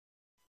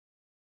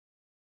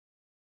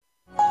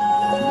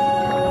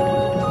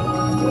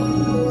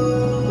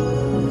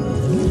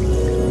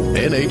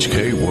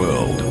NHK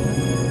World.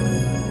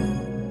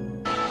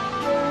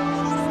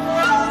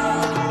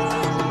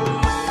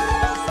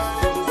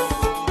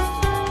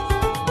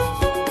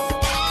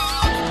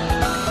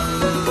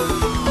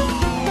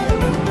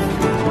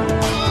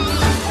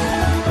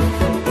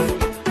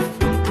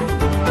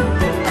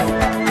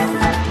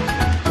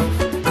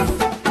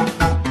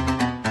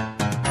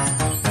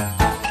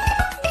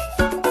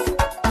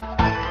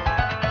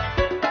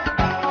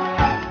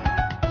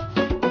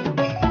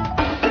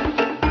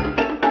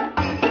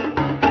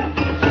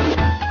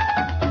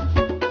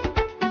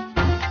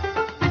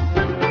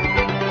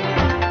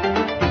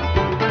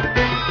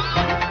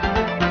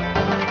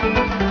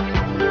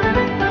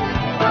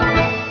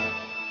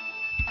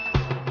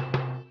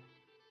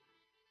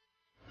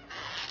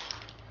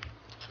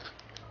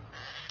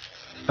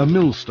 A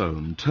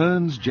millstone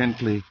turns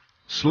gently,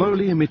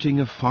 slowly emitting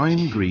a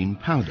fine green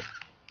powder.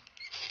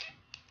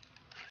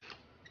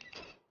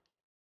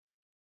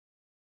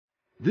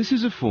 This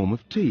is a form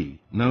of tea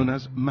known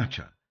as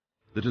matcha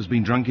that has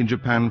been drunk in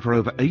Japan for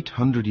over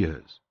 800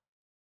 years.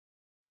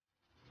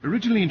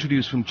 Originally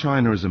introduced from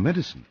China as a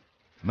medicine,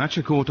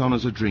 matcha caught on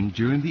as a drink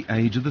during the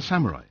age of the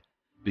samurai,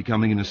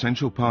 becoming an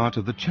essential part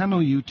of the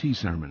Japanology tea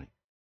ceremony.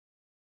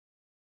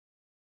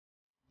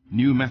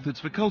 New methods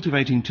for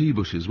cultivating tea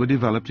bushes were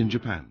developed in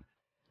Japan,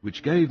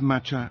 which gave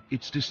matcha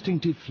its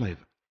distinctive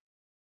flavour.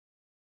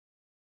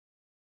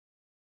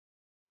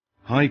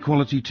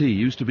 High-quality tea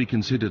used to be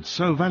considered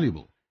so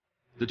valuable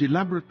that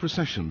elaborate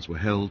processions were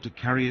held to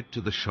carry it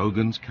to the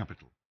shogun's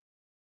capital.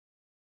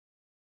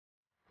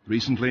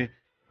 Recently,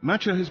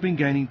 matcha has been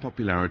gaining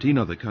popularity in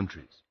other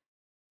countries.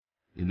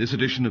 In this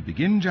edition of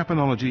Begin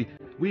Japanology,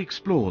 we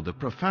explore the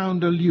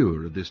profound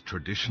allure of this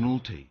traditional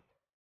tea.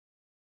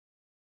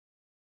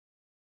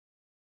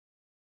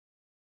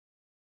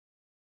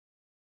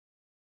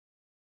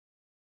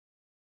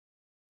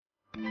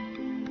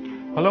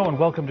 Hello and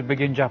welcome to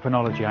Begin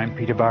Japanology. I'm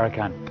Peter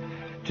Barakan.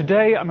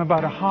 Today I'm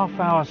about a half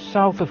hour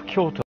south of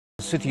Kyoto,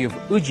 the city of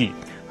Uji,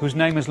 whose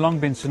name has long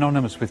been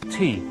synonymous with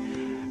tea.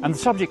 And the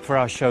subject for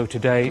our show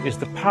today is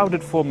the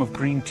powdered form of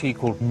green tea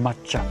called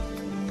matcha.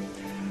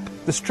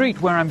 The street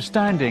where I'm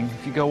standing,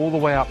 if you go all the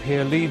way up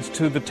here, leads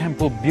to the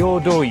temple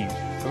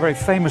Byodoi, a very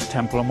famous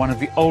temple and one of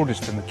the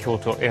oldest in the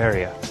Kyoto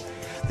area.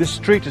 This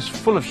street is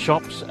full of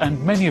shops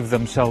and many of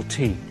them sell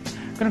tea.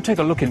 I'm going to take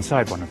a look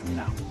inside one of them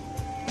now.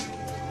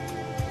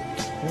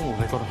 Oh,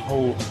 they've got a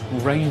whole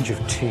range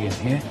of tea in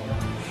here.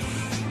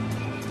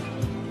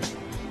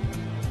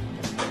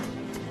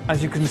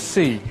 As you can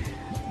see,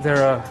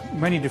 there are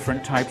many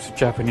different types of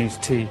Japanese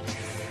tea.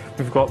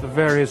 We've got the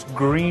various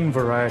green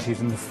varieties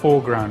in the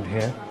foreground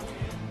here.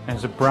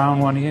 There's a brown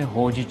one here,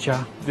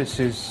 hojicha. This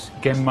is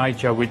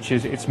genmaicha, which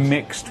is it's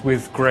mixed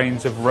with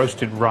grains of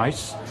roasted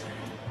rice.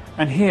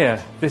 And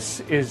here, this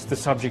is the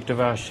subject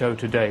of our show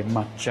today,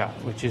 matcha,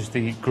 which is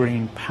the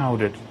green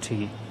powdered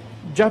tea.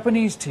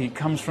 Japanese tea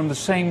comes from the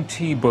same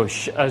tea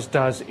bush as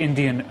does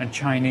Indian and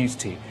Chinese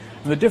tea,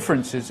 and the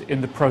difference is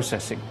in the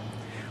processing.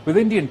 With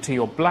Indian tea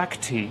or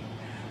black tea,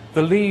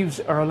 the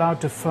leaves are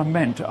allowed to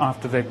ferment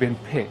after they've been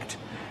picked,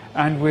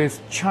 and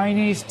with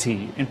Chinese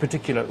tea, in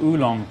particular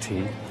oolong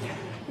tea,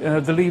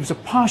 the leaves are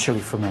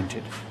partially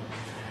fermented.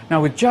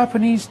 Now with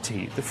Japanese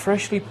tea, the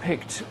freshly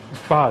picked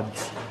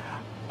buds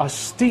are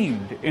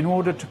steamed in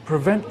order to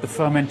prevent the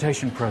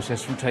fermentation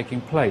process from taking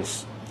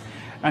place.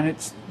 And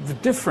it's the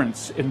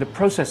difference in the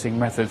processing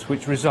methods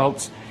which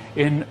results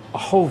in a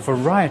whole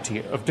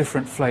variety of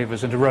different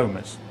flavors and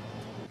aromas.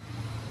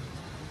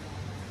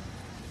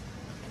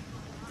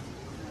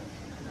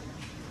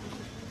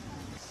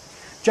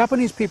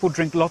 Japanese people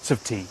drink lots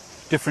of tea,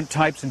 different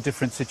types in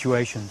different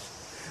situations.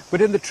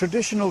 But in the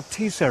traditional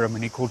tea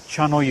ceremony called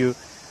chanoyu,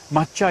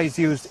 matcha is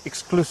used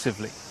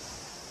exclusively.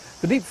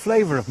 The deep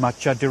flavor of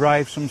matcha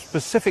derives from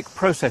specific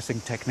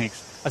processing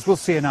techniques, as we'll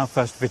see in our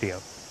first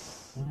video.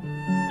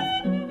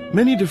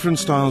 Many different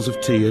styles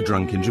of tea are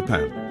drunk in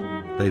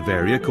Japan. They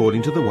vary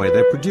according to the way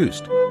they're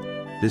produced.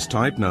 This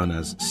type, known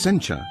as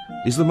sencha,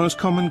 is the most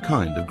common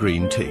kind of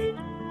green tea.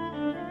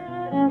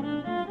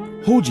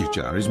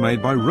 Hojicha is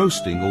made by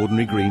roasting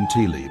ordinary green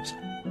tea leaves.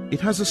 It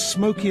has a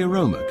smoky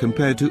aroma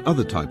compared to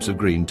other types of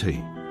green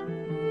tea.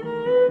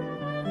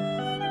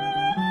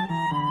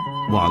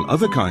 While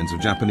other kinds of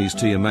Japanese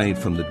tea are made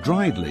from the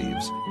dried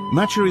leaves,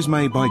 matcha is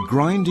made by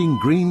grinding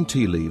green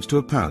tea leaves to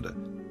a powder.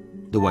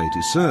 The way it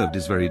is served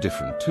is very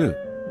different too.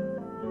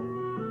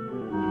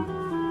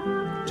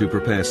 To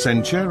prepare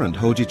sencha and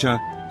hojicha,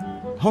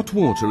 hot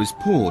water is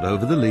poured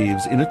over the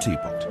leaves in a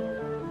teapot.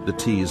 The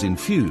tea is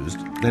infused,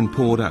 then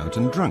poured out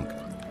and drunk.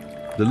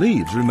 The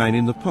leaves remain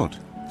in the pot,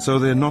 so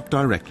they're not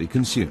directly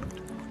consumed.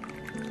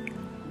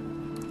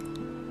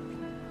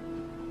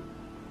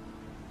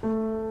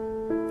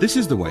 This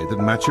is the way that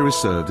matcha is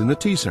served in the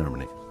tea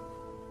ceremony.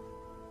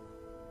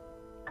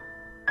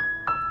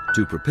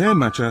 To prepare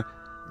matcha,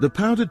 the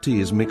powdered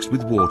tea is mixed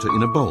with water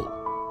in a bowl.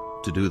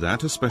 To do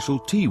that, a special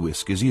tea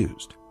whisk is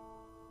used.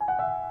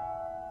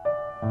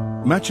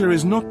 Matcha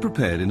is not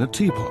prepared in a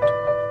teapot.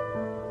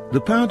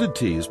 The powdered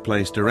tea is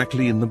placed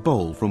directly in the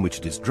bowl from which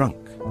it is drunk.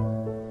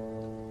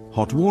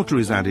 Hot water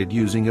is added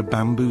using a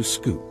bamboo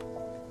scoop.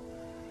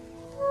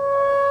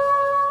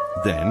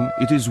 Then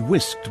it is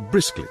whisked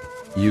briskly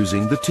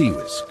using the tea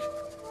whisk.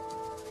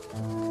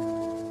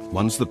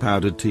 Once the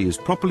powdered tea is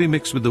properly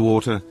mixed with the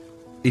water,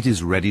 it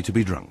is ready to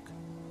be drunk.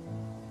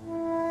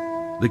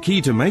 The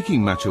key to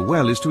making matcha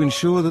well is to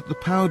ensure that the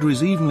powder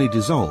is evenly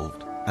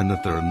dissolved and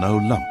that there are no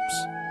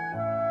lumps.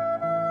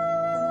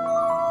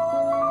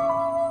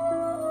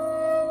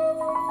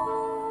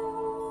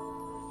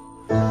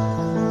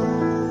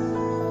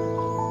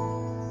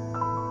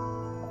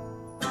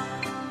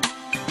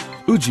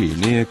 Uji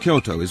near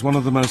Kyoto is one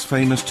of the most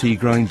famous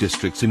tea-growing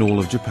districts in all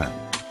of Japan.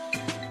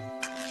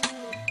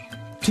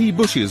 Tea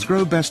bushes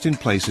grow best in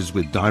places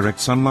with direct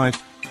sunlight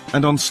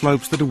and on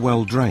slopes that are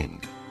well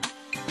drained.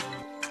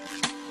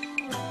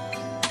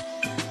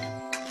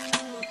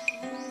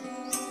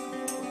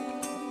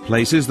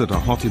 Places that are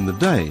hot in the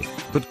day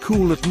but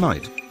cool at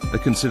night are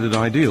considered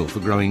ideal for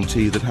growing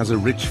tea that has a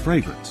rich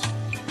fragrance.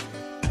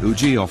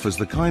 Uji offers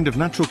the kind of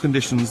natural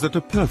conditions that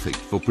are perfect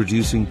for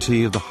producing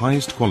tea of the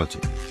highest quality.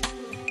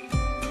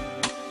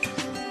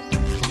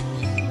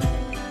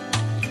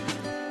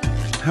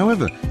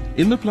 However,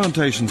 in the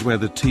plantations where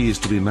the tea is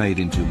to be made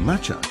into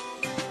matcha,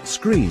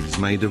 screens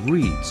made of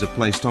reeds are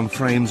placed on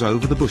frames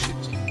over the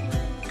bushes,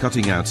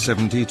 cutting out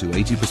 70 to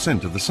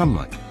 80% of the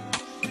sunlight.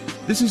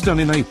 This is done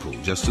in April,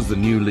 just as the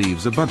new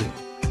leaves are budding.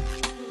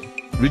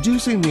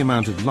 Reducing the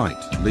amount of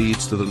light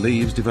leads to the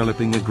leaves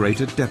developing a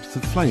greater depth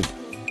of flavour.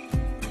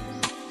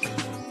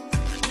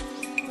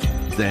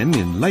 Then,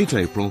 in late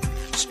April,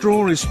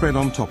 straw is spread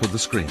on top of the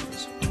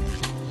screens.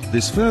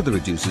 This further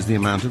reduces the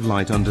amount of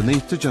light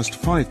underneath to just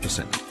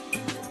 5%.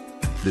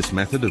 This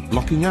method of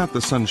blocking out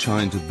the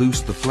sunshine to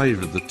boost the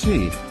flavour of the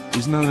tea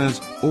is known as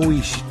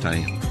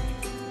oishitein.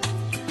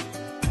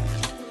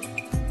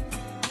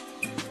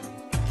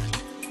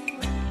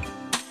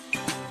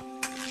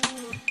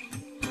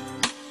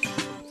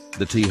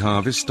 The tea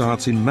harvest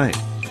starts in May.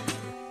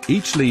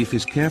 Each leaf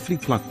is carefully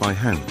plucked by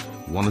hand,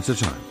 one at a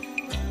time.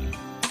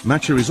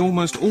 Matcha is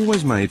almost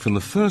always made from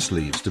the first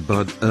leaves to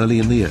bud early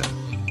in the year.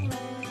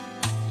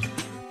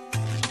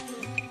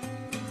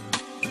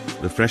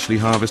 The freshly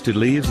harvested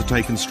leaves are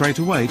taken straight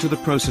away to the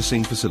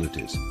processing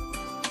facilities.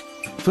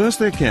 First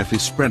they're carefully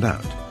spread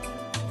out,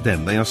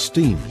 then they are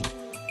steamed.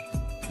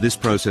 This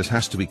process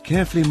has to be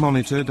carefully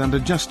monitored and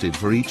adjusted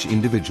for each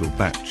individual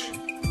batch.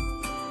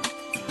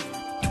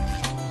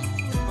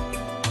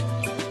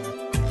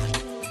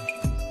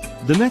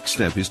 The next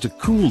step is to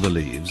cool the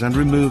leaves and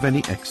remove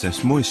any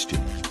excess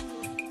moisture.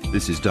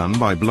 This is done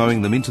by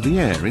blowing them into the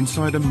air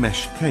inside a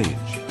mesh cage.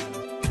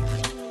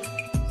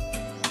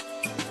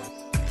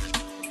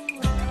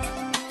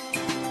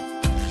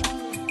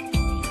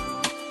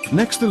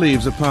 Next, the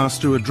leaves are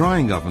passed through a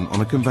drying oven on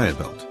a conveyor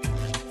belt.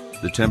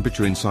 The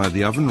temperature inside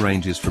the oven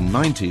ranges from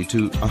 90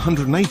 to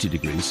 180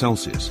 degrees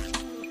Celsius.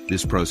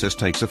 This process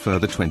takes a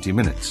further 20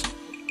 minutes.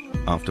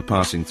 After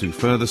passing through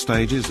further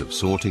stages of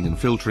sorting and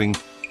filtering,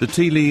 the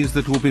tea leaves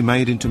that will be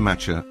made into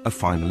matcha are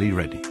finally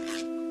ready.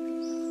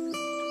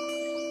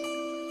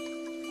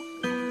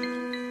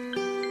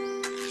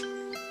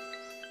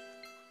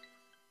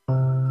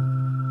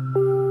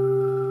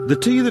 The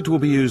tea that will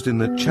be used in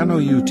the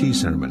Chanoyu tea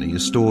ceremony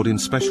is stored in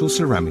special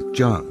ceramic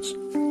jars.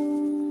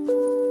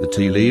 The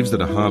tea leaves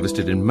that are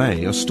harvested in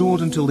May are stored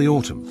until the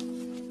autumn.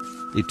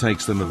 It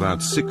takes them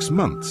about 6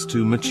 months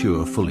to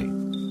mature fully.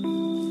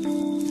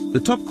 The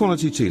top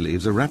quality tea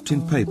leaves are wrapped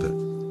in paper,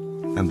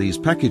 and these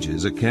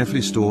packages are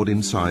carefully stored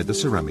inside the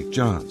ceramic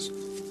jars.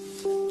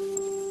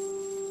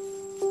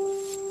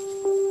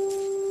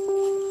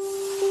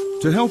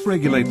 To help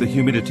regulate the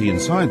humidity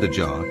inside the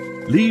jar,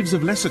 leaves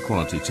of lesser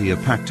quality tea are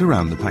packed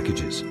around the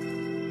packages.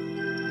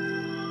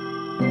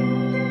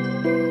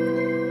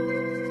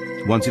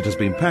 Once it has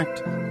been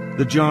packed,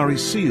 the jar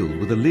is sealed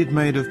with a lid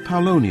made of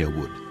paulownia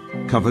wood,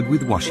 covered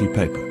with washi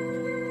paper.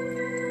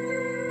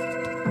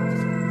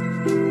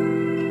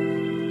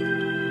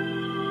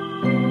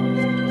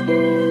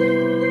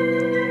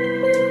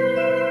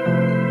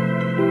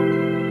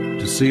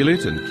 To seal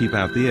it and keep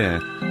out the air,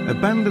 a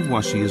band of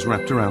washi is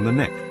wrapped around the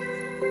neck.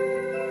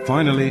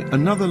 Finally,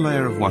 another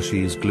layer of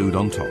washi is glued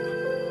on top.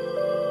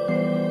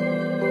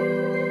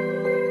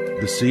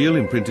 The seal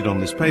imprinted on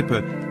this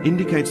paper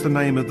indicates the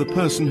name of the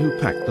person who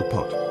packed the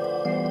pot.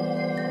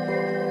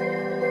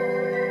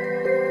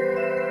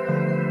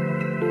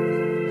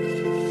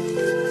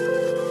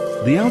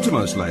 The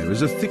outermost layer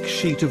is a thick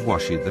sheet of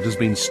washi that has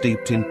been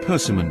steeped in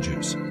persimmon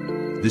juice.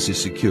 This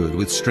is secured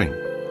with string.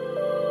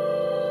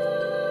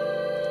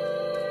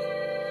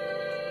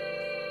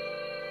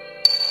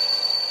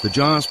 The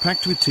jars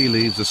packed with tea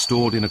leaves are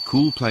stored in a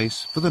cool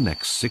place for the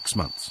next 6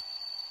 months.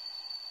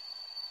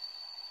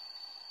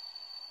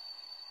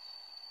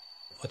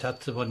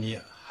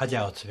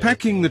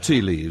 Packing the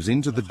tea leaves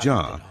into the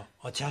jar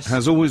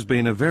has always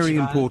been a very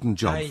important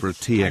job for a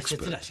tea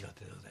expert.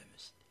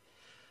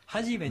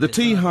 The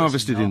tea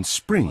harvested in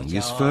spring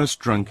is first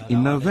drunk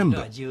in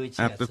November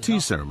at the tea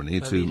ceremony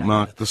to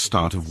mark the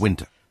start of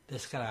winter.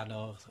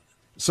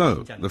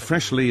 So, the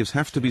fresh leaves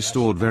have to be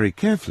stored very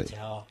carefully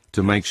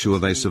to make sure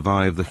they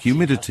survive the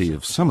humidity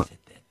of summer.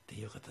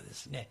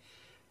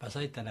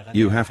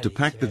 You have to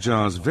pack the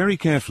jars very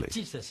carefully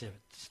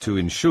to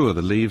ensure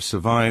the leaves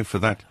survive for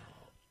that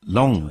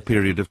long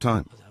period of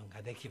time.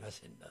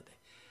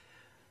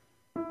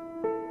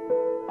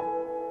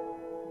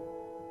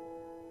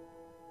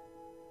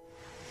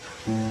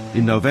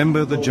 In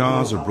November, the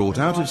jars are brought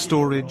out of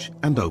storage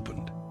and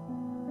opened.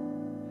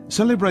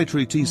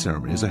 Celebratory tea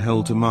ceremonies are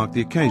held to mark the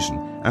occasion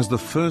as the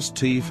first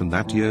tea from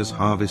that year's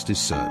harvest is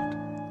served.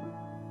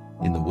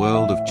 In the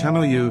world of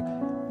Chanoyu,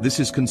 this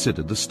is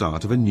considered the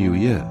start of a new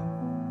year.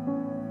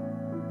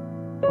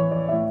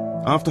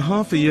 After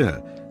half a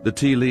year, the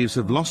tea leaves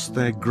have lost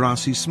their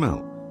grassy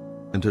smell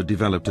and have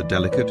developed a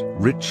delicate,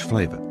 rich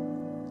flavour.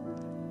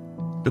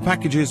 The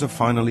packages are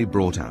finally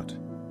brought out.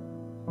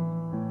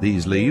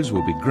 These leaves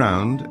will be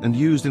ground and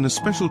used in a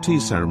special tea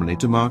ceremony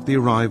to mark the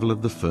arrival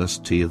of the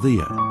first tea of the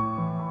year.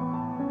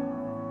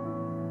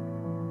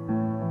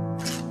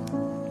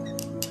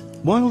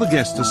 While the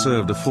guests are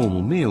served a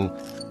formal meal,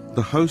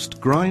 the host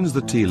grinds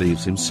the tea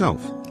leaves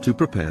himself to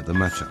prepare the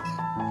matcha.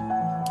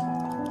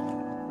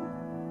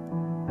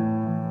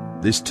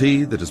 This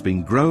tea that has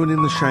been grown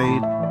in the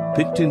shade,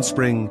 picked in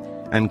spring,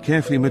 and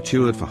carefully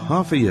matured for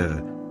half a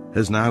year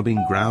has now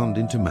been ground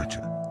into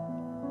matcha.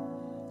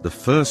 The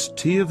first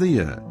tea of the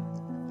year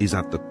is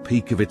at the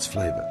peak of its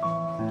flavour,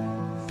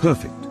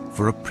 perfect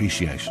for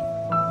appreciation.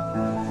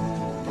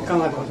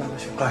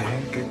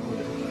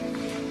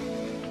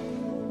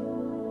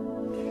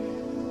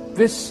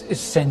 This is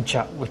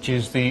sencha, which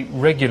is the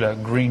regular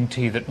green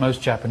tea that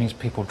most Japanese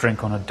people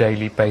drink on a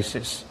daily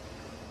basis.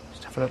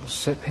 Just have a little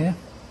sip here.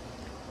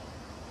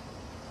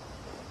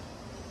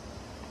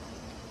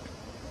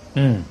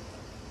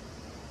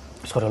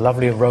 It's got a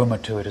lovely aroma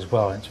to it as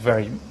well.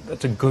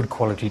 It's a good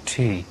quality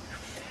tea.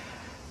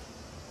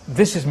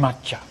 This is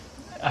matcha.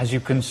 As you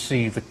can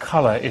see, the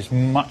colour is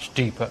much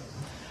deeper,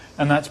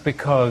 and that's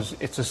because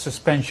it's a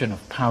suspension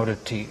of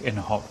powdered tea in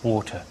hot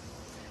water.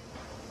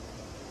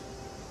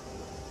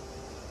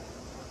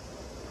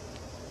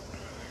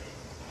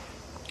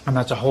 And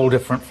that's a whole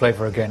different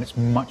flavour again. It's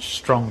much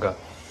stronger.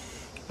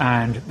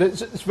 And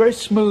it's very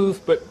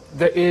smooth, but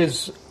there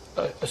is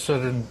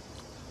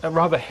a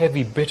rather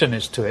heavy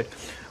bitterness to it,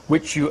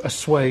 which you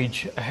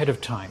assuage ahead of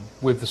time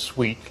with the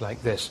sweet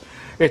like this.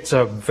 It's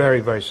a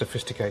very, very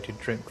sophisticated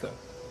drink, though.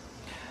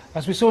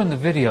 As we saw in the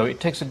video, it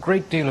takes a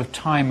great deal of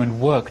time and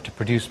work to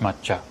produce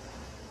matcha.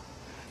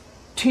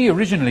 Tea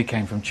originally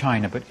came from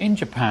China, but in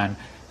Japan,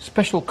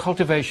 special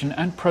cultivation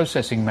and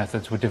processing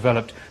methods were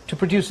developed to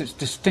produce its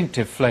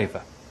distinctive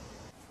flavour.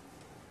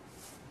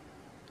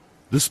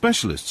 The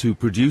specialists who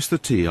produce the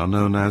tea are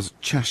known as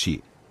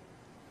Dashi.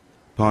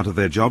 Part of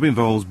their job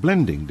involves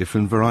blending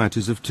different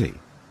varieties of tea.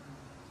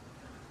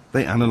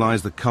 They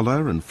analyse the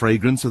colour and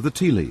fragrance of the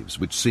tea leaves,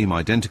 which seem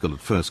identical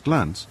at first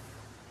glance,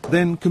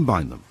 then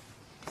combine them.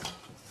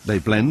 They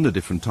blend the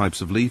different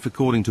types of leaf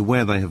according to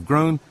where they have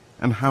grown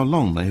and how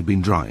long they have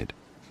been dried.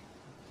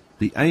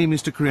 The aim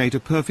is to create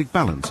a perfect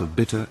balance of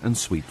bitter and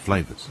sweet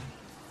flavours.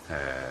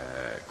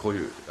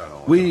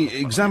 We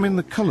examine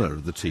the colour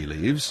of the tea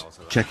leaves,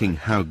 checking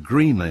how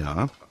green they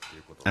are,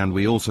 and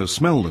we also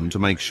smell them to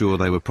make sure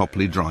they were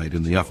properly dried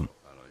in the oven.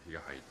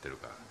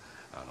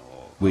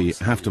 We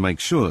have to make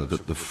sure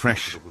that the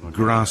fresh,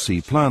 grassy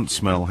plant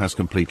smell has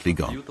completely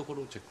gone.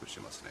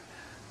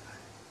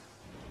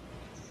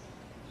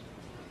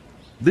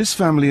 This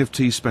family of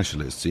tea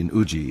specialists in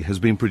Uji has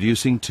been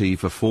producing tea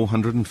for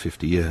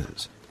 450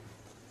 years.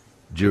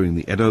 During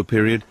the Edo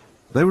period,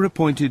 they were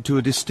appointed to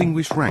a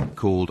distinguished rank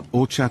called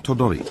Ocha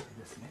Todori,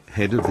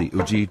 head of the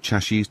Uji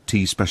Dashi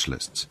tea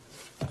specialists.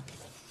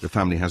 The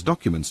family has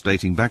documents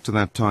dating back to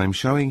that time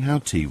showing how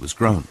tea was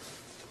grown.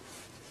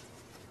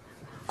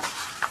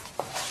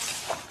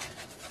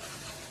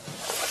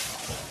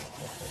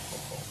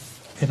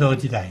 The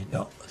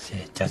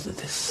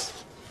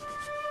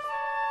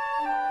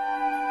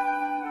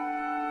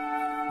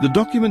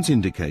documents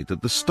indicate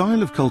that the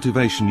style of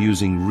cultivation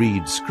using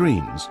reed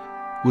screens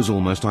was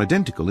almost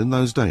identical in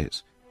those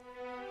days.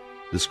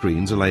 The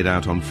screens are laid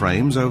out on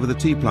frames over the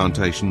tea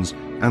plantations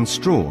and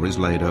straw is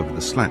laid over the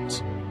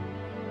slats.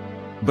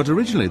 But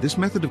originally this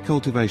method of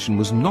cultivation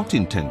was not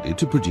intended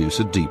to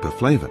produce a deeper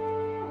flavour.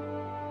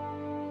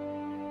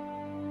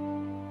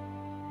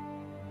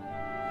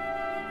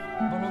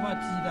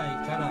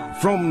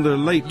 From the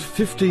late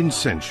 15th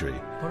century,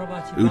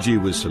 Uji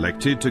was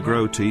selected to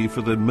grow tea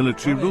for the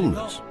military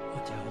rulers.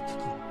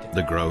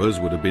 The growers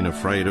would have been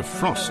afraid of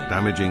frost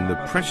damaging the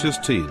precious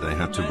tea they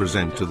had to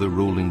present to the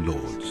ruling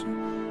lords.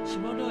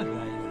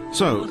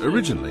 So,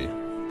 originally,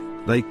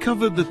 they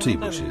covered the tea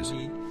bushes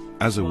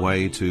as a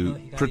way to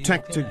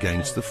protect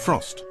against the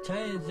frost.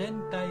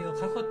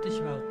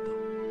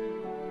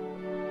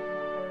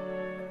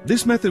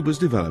 This method was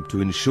developed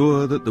to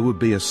ensure that there would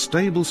be a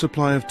stable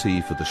supply of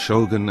tea for the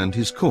shogun and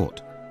his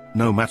court,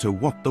 no matter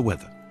what the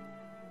weather.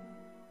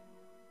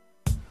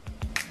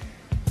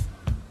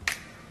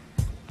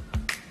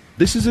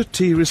 This is a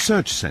tea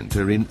research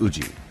centre in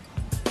Uji.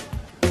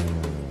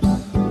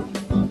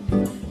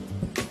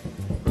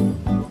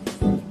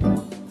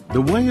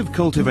 The way of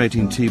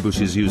cultivating tea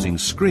bushes using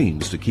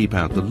screens to keep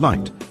out the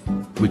light,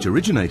 which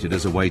originated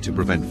as a way to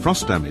prevent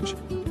frost damage,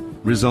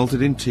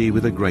 resulted in tea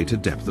with a greater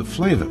depth of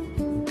flavour.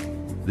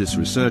 This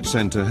research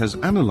centre has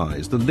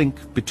analysed the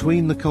link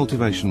between the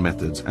cultivation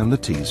methods and the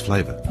tea's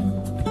flavour.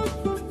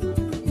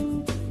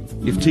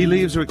 If tea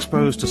leaves are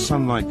exposed to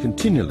sunlight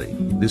continually,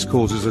 this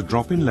causes a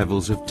drop in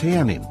levels of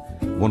theanine,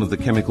 one of the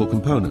chemical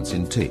components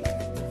in tea.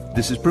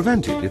 This is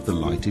prevented if the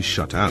light is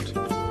shut out.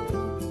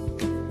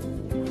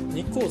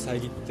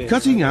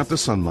 Cutting out the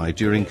sunlight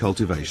during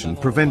cultivation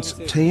prevents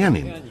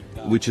theanine,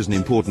 which is an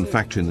important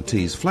factor in the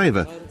tea's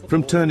flavour,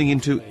 from turning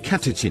into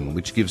catechin,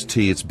 which gives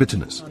tea its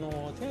bitterness.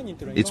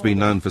 It's been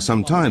known for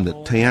some time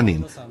that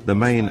theanine, the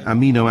main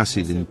amino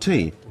acid in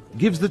tea,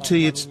 gives the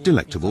tea its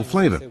delectable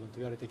flavour.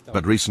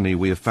 But recently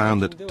we have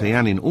found that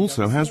theanine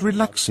also has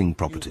relaxing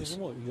properties.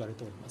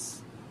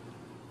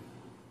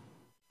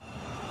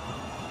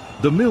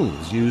 The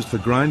mills used for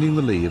grinding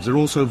the leaves are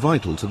also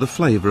vital to the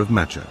flavour of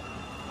matcha.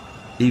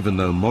 Even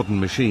though modern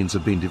machines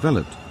have been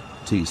developed,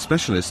 tea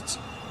specialists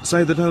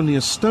say that only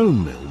a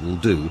stone mill will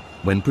do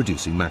when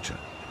producing matcha.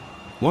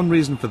 One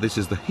reason for this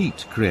is the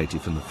heat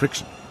created from the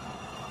friction.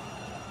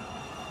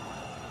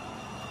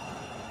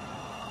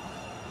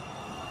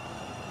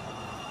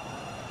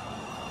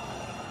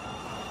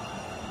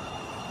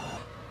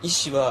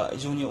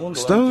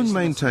 Stone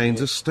maintains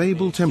a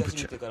stable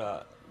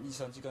temperature.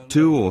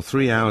 2 or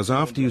 3 hours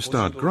after you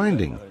start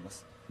grinding,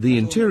 the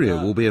interior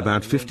will be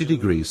about 50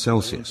 degrees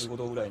Celsius.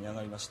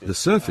 The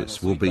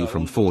surface will be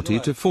from 40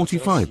 to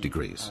 45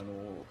 degrees.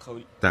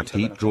 That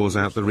heat draws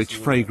out the rich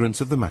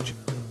fragrance of the matcha.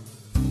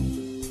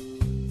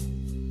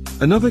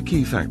 Another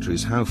key factor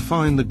is how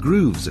fine the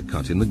grooves are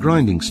cut in the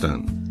grinding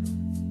stone.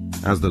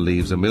 As the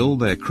leaves are milled,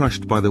 they are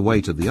crushed by the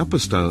weight of the upper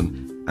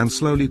stone and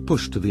slowly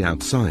pushed to the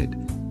outside.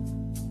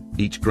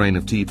 Each grain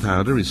of tea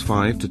powder is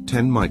 5 to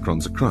 10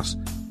 microns across.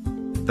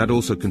 That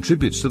also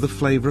contributes to the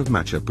flavour of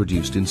matcha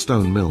produced in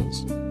stone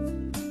mills.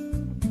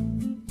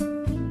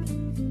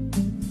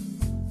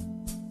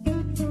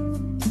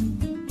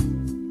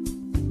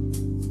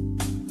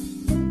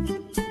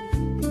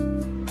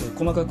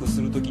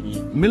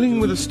 Milling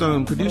with a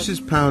stone produces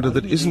powder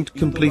that isn't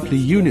completely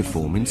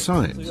uniform in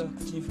size.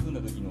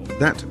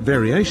 That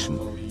variation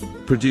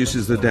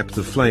produces the depth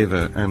of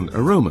flavour and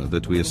aroma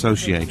that we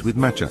associate with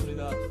matcha.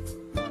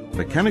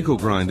 Mechanical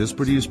grinders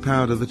produce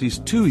powder that is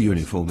too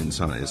uniform in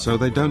size, so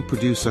they don't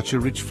produce such a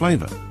rich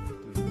flavour.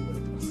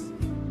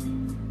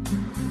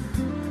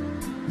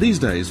 These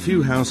days,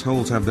 few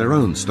households have their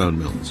own stone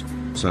mills,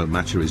 so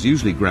matcha is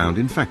usually ground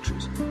in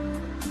factories.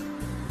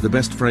 The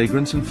best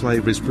fragrance and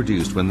flavour is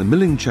produced when the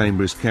milling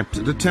chamber is kept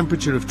at a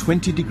temperature of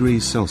 20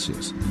 degrees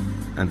Celsius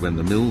and when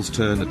the mills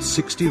turn at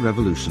 60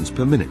 revolutions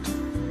per minute.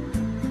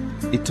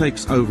 It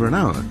takes over an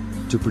hour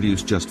to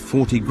produce just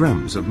 40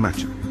 grams of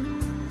matcha.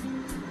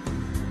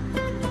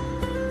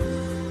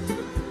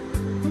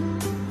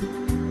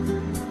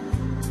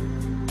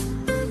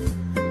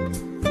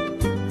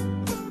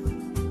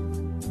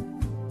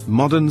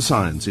 Modern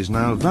science is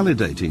now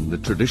validating the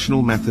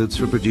traditional methods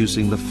for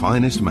producing the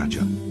finest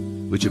matcha,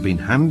 which have been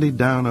handed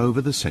down over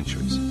the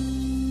centuries.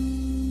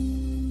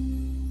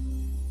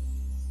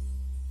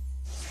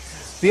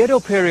 The Edo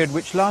period,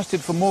 which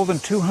lasted for more than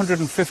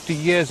 250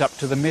 years up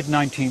to the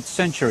mid-19th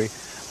century,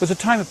 was a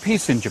time of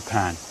peace in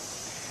Japan.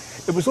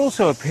 It was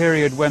also a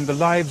period when the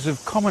lives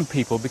of common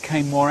people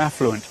became more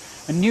affluent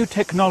and new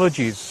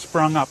technologies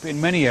sprung up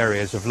in many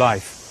areas of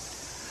life.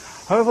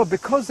 However,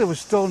 because there was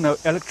still no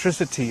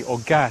electricity or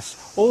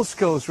gas, all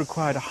skills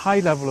required a high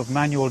level of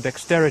manual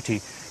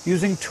dexterity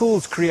using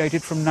tools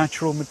created from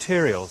natural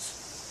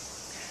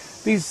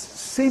materials. These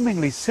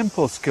seemingly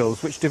simple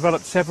skills, which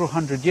developed several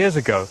hundred years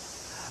ago,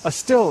 are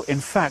still, in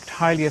fact,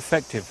 highly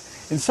effective,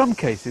 in some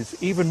cases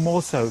even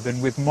more so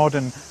than with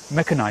modern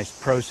mechanized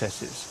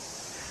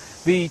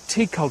processes. The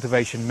tea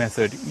cultivation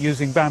method,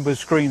 using bamboo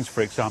screens,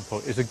 for example,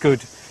 is a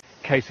good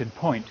case in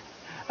point,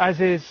 as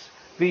is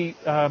the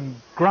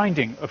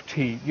grinding of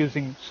tea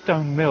using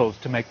stone mills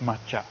to make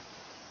matcha.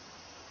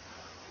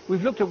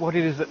 We've looked at what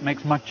it is that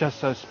makes matcha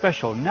so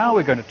special. Now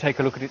we're going to take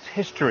a look at its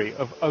history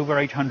of over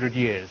 800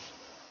 years.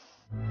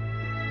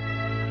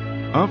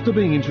 After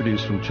being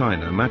introduced from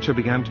China, matcha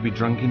began to be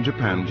drunk in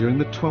Japan during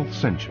the 12th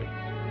century.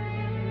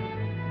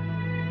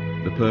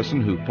 The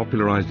person who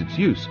popularized its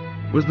use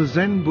was the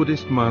Zen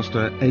Buddhist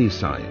master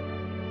Eisai.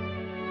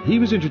 He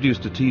was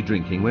introduced to tea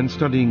drinking when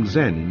studying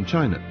Zen in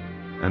China,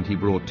 and he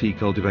brought tea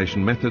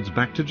cultivation methods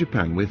back to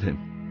Japan with him.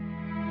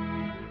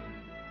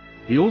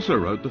 He also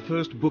wrote the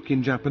first book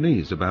in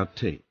Japanese about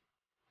tea,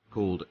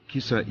 called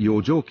Kisa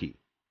Yojoki.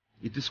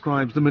 It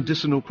describes the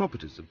medicinal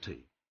properties of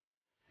tea.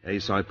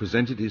 Eisai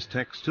presented his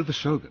text to the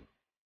shogun.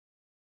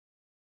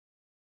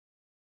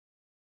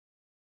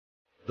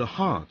 The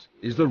heart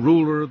is the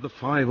ruler of the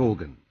 5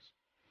 organs.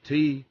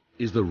 Tea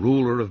is the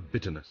ruler of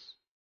bitterness.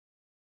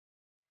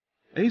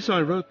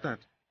 Eisai wrote that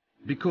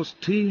because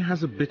tea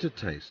has a bitter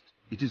taste,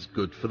 it is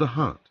good for the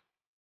heart.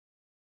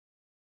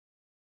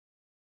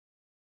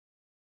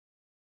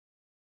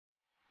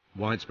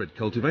 Widespread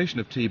cultivation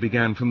of tea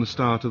began from the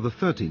start of the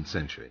 13th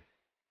century.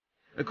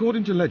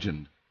 According to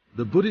legend,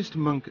 the Buddhist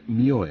monk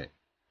Myoe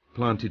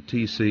planted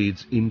tea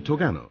seeds in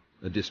Togano,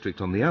 a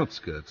district on the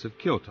outskirts of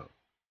Kyoto.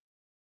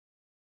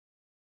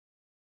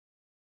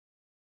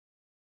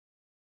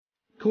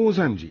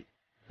 Kozanji,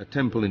 a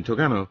temple in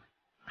Togano,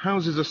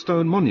 houses a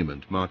stone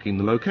monument marking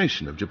the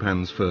location of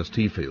Japan's first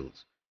tea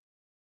fields.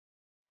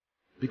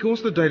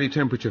 Because the daily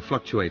temperature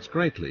fluctuates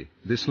greatly,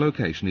 this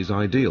location is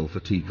ideal for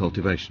tea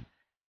cultivation.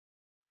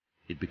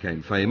 It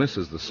became famous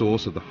as the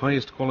source of the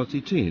highest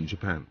quality tea in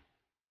Japan.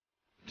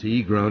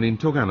 Tea grown in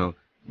Togano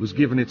was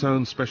given its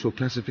own special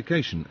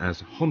classification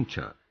as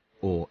honcha,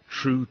 or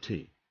true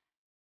tea.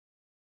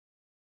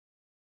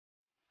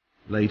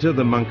 Later,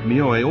 the monk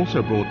Myoe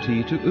also brought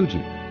tea to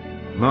Uji,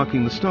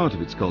 marking the start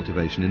of its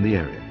cultivation in the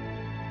area.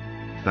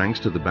 Thanks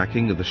to the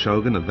backing of the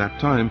shogun of that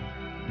time,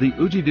 the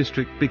Uji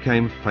district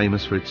became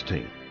famous for its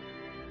tea.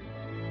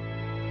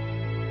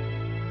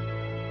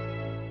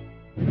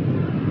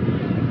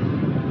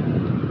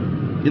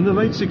 In the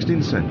late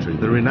 16th century,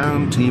 the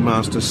renowned tea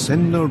master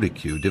Senno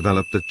Rikyu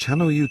developed the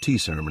Chanoyu tea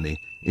ceremony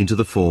into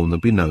the form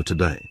that we know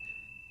today.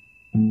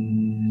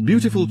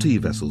 Beautiful tea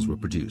vessels were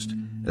produced,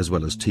 as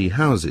well as tea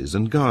houses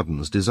and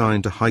gardens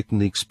designed to heighten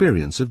the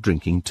experience of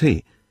drinking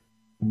tea.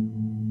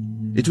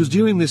 It was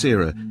during this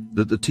era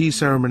that the tea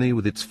ceremony,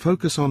 with its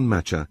focus on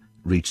matcha,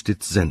 reached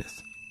its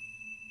zenith.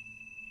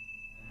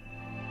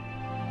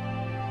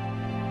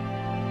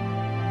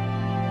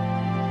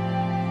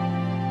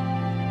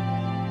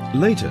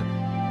 Later,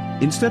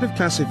 instead of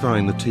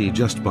classifying the tea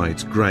just by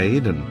its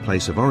grade and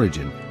place of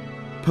origin,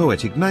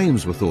 poetic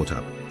names were thought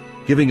up,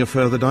 giving a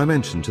further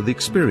dimension to the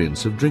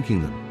experience of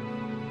drinking them.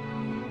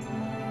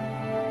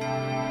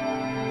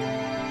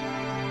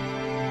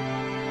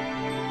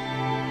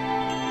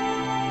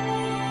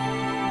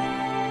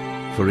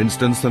 For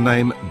instance, the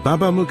name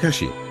Baba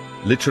Mukashi,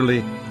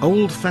 literally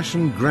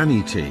old-fashioned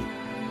granny tea,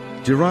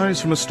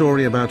 derives from a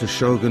story about a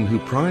shogun who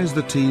prized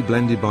the tea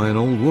blended by an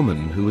old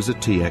woman who was a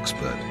tea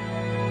expert.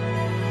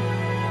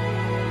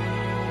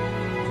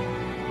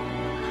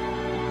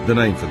 The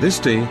name for this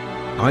tea,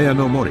 Aya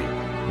no Mori,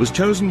 was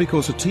chosen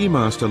because a tea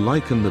master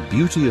likened the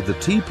beauty of the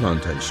tea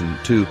plantation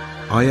to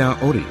Aya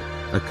Ori,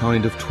 a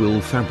kind of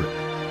twill fabric.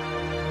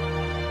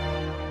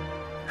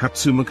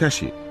 Hatsu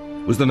Mukashi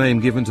was the name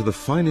given to the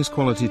finest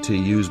quality tea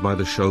used by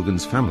the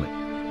shogun's family.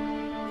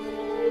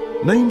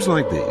 Names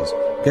like these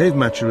gave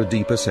matcha a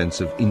deeper sense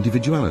of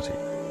individuality,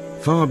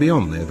 far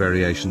beyond their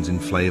variations in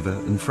flavour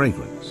and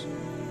fragrance.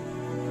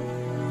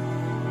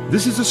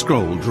 This is a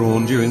scroll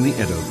drawn during the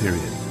Edo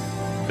period.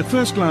 At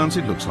first glance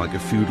it looks like a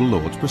feudal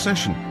lord's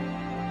procession,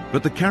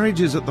 but the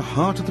carriages at the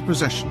heart of the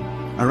procession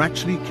are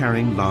actually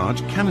carrying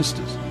large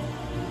canisters.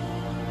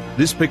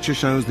 This picture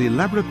shows the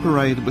elaborate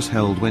parade that was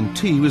held when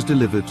tea was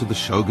delivered to the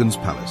shogun's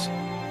palace.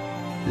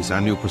 This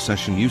annual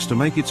procession used to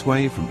make its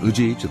way from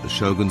Uji to the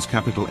shogun's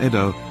capital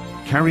Edo,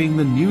 carrying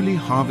the newly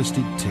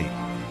harvested tea.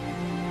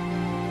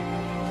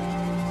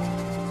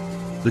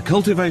 The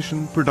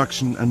cultivation,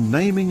 production and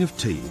naming of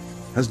tea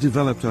has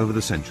developed over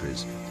the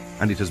centuries,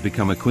 and it has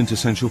become a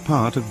quintessential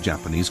part of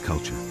Japanese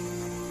culture.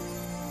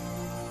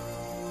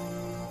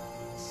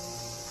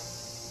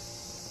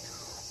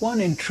 One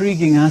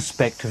intriguing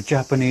aspect of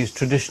Japanese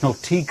traditional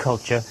tea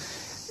culture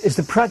is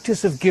the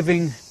practice of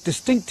giving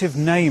distinctive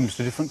names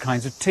to different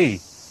kinds of tea.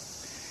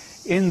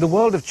 In the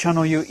world of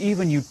Chanoyu,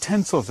 even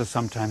utensils are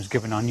sometimes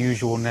given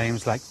unusual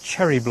names like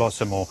cherry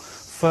blossom or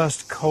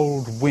first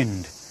cold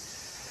wind.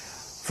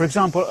 For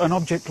example, an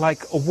object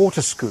like a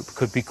water scoop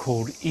could be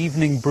called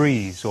evening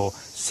breeze or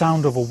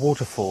sound of a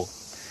waterfall.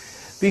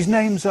 These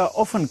names are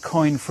often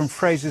coined from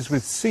phrases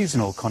with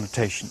seasonal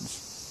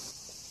connotations.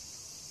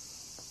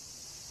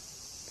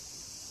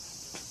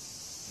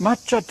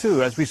 Matcha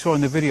too, as we saw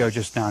in the video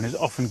just now, is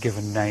often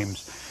given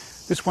names.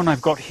 This one I've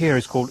got here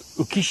is called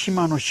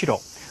Ukishima no Shiro.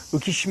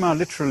 Ukishima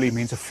literally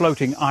means a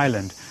floating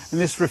island, and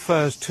this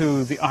refers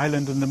to the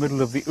island in the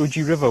middle of the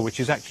Uji River, which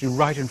is actually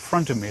right in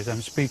front of me as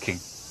I'm speaking.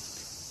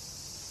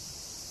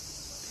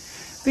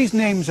 These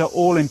names are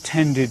all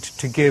intended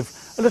to give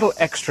a little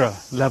extra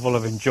level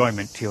of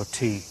enjoyment to your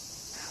tea.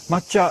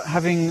 Matcha,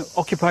 having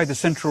occupied the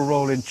central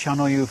role in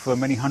Chanoyu for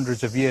many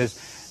hundreds of years,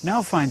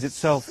 now finds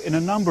itself in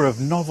a number of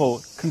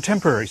novel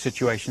contemporary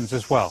situations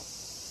as well.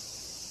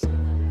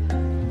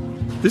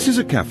 This is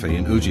a cafe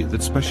in Uji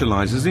that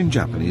specializes in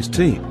Japanese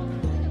tea,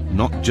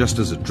 not just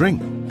as a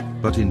drink,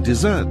 but in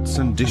desserts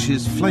and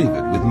dishes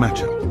flavored with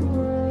matcha.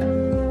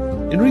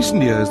 In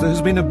recent years, there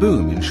has been a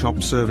boom in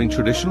shops serving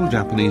traditional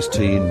Japanese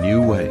tea in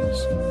new ways.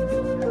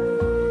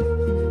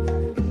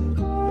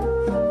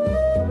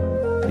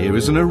 Here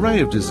is an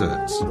array of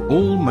desserts,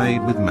 all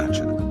made with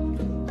matcha.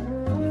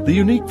 The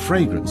unique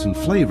fragrance and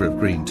flavor of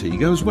green tea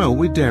goes well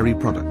with dairy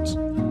products,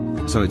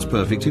 so it's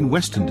perfect in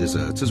Western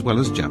desserts as well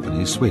as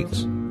Japanese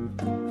sweets.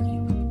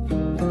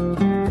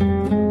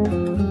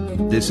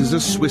 This is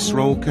a Swiss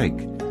roll cake,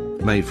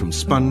 made from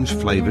sponge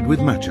flavored with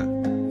matcha.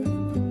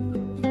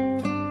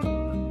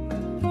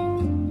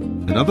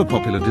 Another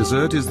popular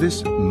dessert is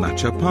this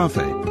matcha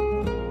parfait.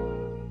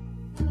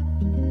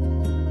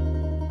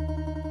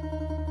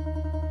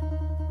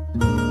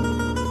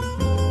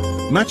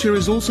 Matcha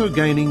is also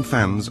gaining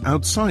fans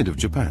outside of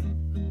Japan,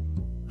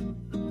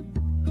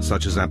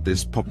 such as at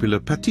this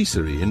popular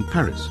patisserie in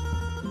Paris.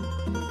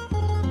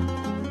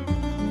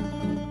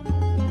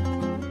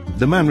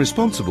 The man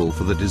responsible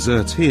for the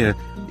desserts here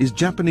is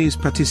Japanese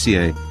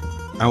patissier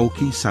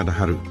Aoki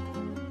Sadaharu.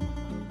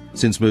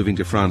 Since moving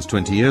to France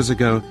 20 years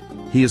ago,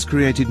 he has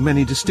created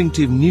many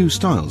distinctive new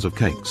styles of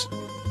cakes.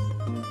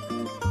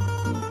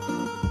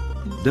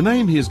 The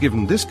name he has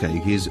given this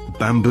cake is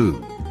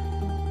bamboo.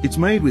 It's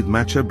made with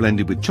matcha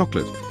blended with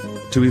chocolate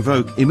to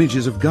evoke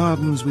images of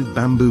gardens with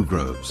bamboo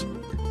groves.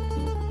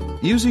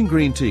 Using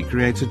green tea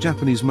creates a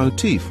Japanese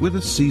motif with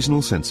a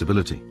seasonal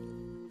sensibility.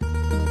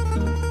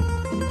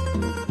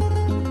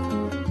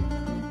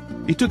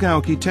 It took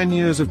Aoki 10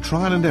 years of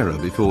trial and error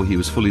before he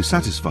was fully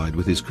satisfied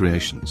with his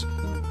creations.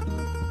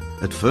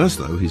 At first,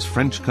 though, his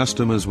French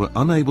customers were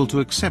unable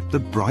to accept the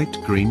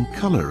bright green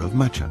colour of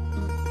matcha.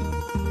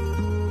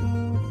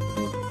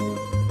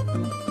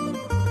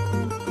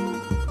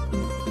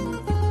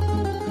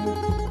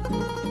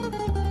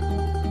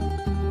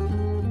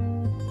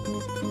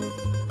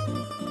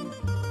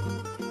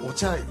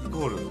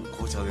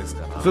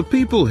 For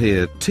people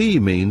here, tea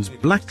means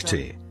black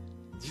tea.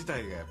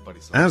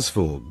 As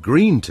for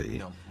green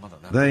tea,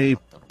 they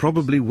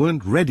probably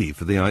weren't ready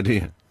for the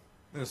idea.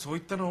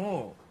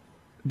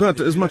 But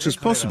as much as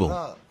possible,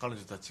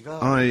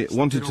 I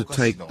wanted to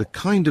take the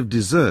kind of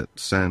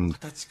desserts and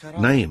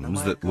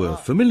names that were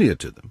familiar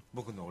to them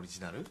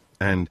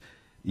and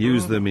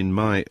use them in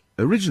my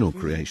original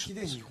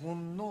creations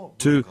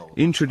to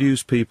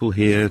introduce people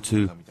here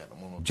to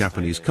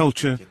Japanese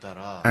culture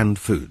and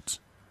foods.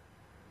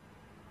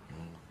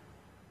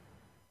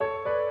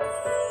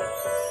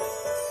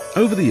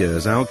 Over the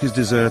years, Aoki's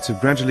desserts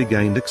have gradually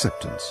gained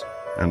acceptance,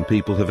 and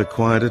people have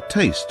acquired a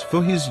taste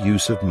for his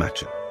use of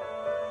matcha.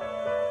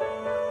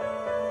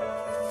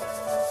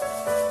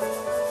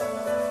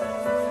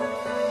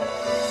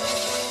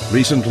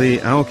 Recently,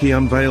 Aoki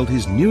unveiled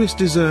his newest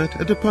dessert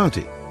at a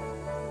party.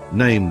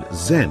 Named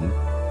Zen,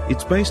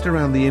 it's based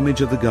around the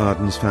image of the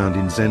gardens found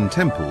in Zen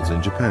temples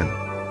in Japan.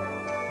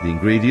 The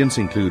ingredients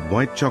include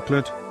white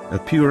chocolate, a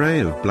puree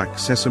of black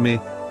sesame,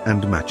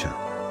 and matcha.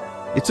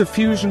 It's a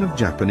fusion of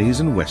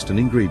Japanese and Western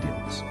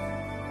ingredients.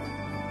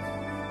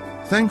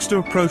 Thanks to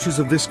approaches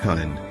of this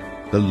kind,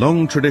 the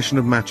long tradition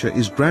of matcha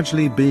is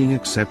gradually being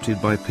accepted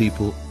by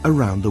people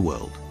around the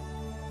world.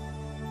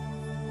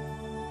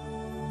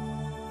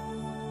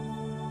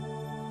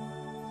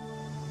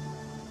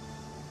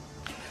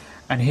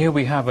 And here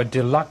we have a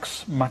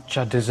deluxe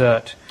matcha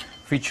dessert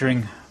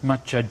featuring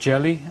matcha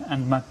jelly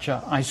and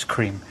matcha ice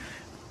cream.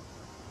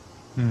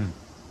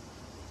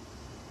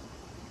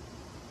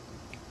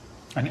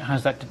 And it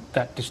has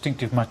that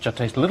distinctive matcha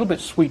taste, a little bit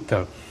sweet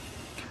though.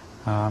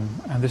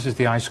 And this is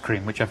the ice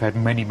cream, which I've had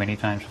many, many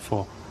times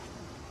before.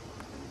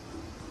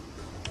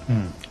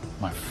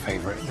 My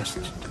favourite. This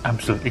is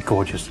absolutely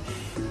gorgeous.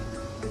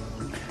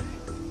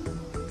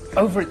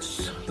 Over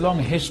its long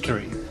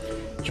history,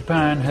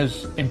 Japan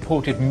has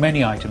imported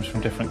many items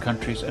from different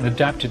countries and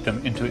adapted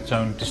them into its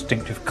own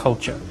distinctive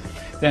culture.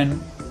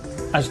 Then,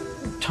 as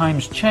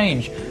times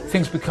change,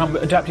 things become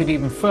adapted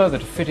even further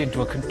to fit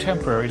into a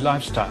contemporary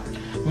lifestyle.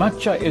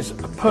 Matcha is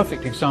a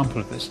perfect example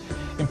of this.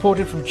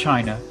 Imported from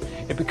China,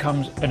 it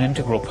becomes an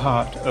integral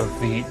part of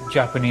the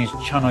Japanese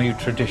Chanoyu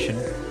tradition,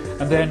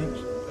 and then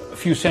a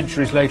few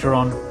centuries later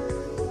on,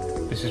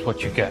 this is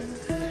what you get.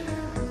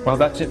 Well,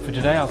 that's it for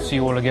today. I'll see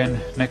you all again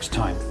next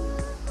time.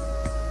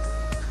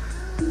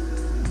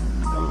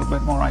 A little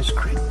bit more ice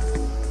cream.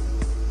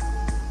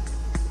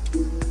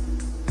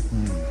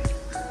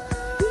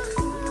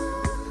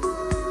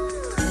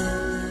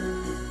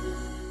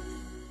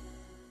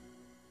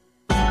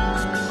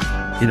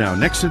 In our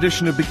next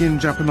edition of Begin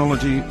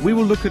Japanology, we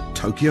will look at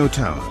Tokyo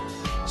Tower.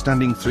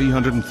 Standing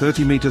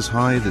 330 meters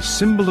high, this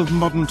symbol of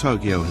modern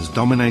Tokyo has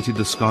dominated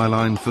the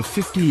skyline for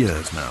 50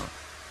 years now.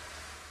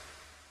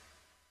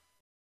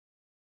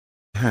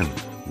 Hand,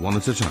 one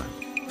at a time.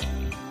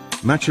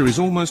 Matcha is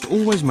almost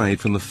always made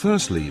from the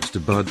first leaves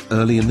to bud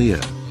early in the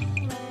year.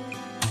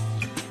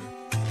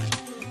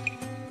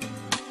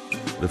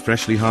 The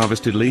freshly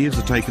harvested leaves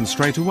are taken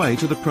straight away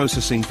to the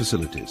processing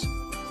facilities.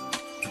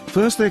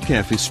 First they're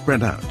carefully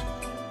spread out.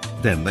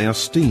 Then they are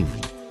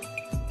steamed.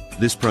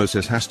 This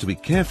process has to be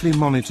carefully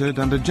monitored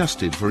and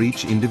adjusted for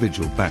each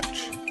individual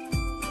batch.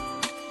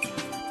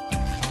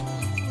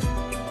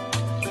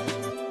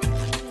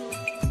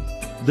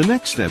 The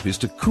next step is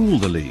to cool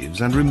the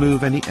leaves and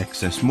remove any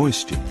excess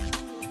moisture.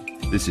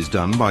 This is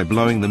done by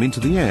blowing them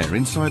into the air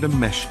inside a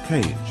mesh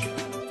cage.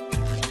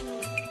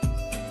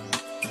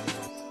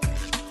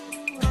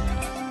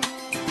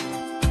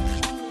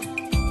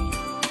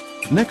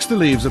 Next, the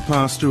leaves are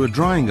passed through a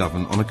drying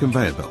oven on a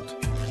conveyor belt.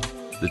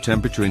 The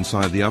temperature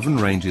inside the oven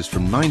ranges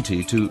from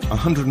 90 to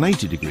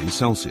 180 degrees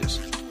Celsius.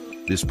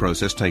 This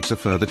process takes a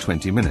further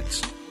 20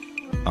 minutes.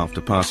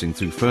 After passing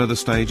through further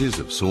stages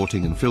of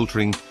sorting and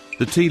filtering,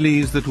 the tea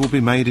leaves that will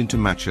be made into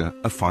matcha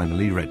are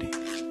finally ready.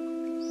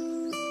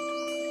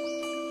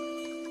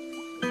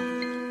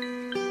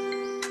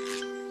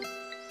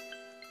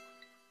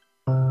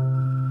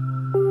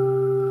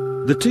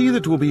 The tea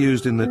that will be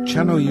used in the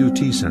Japanology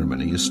tea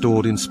ceremony is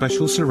stored in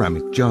special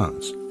ceramic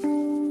jars.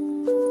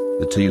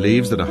 The tea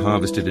leaves that are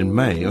harvested in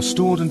May are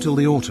stored until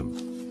the autumn.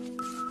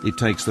 It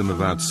takes them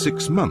about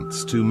 6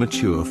 months to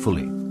mature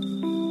fully.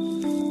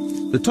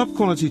 The top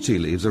quality tea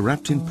leaves are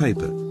wrapped in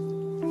paper,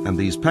 and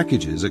these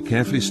packages are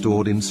carefully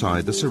stored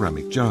inside the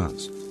ceramic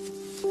jars.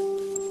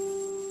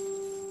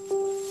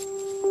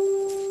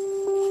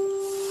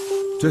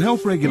 To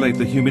help regulate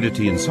the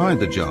humidity inside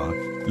the jar,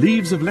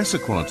 leaves of lesser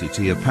quality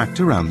tea are packed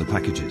around the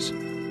packages.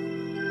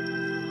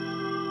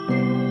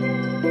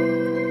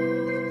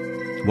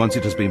 Once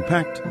it has been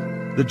packed,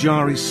 the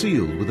jar is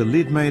sealed with a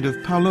lid made of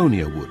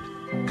paulownia wood,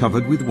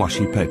 covered with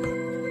washi paper.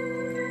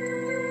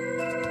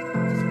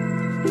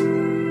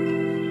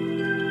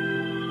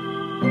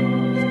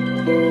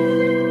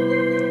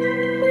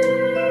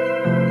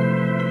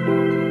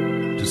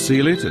 To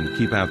seal it and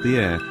keep out the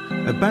air,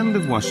 a band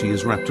of washi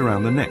is wrapped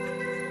around the neck.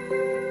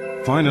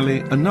 Finally,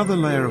 another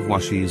layer of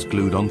washi is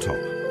glued on top.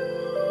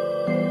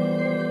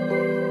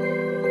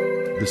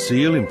 The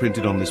seal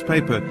imprinted on this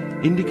paper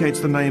indicates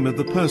the name of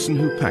the person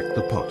who packed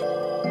the pot.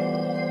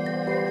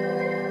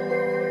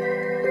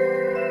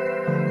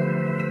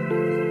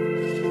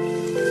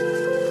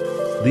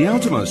 The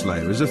outermost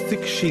layer is a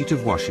thick sheet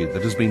of washi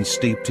that has been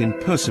steeped in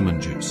persimmon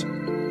juice.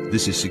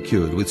 This is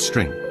secured with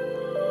string.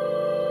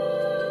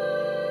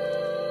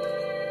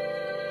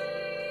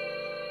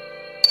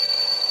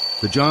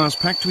 The jars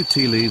packed with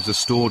tea leaves are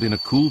stored in a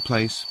cool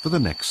place for the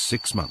next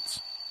 6 months.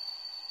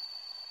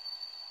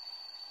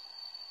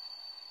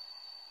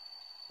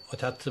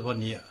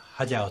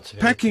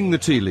 Packing the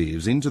tea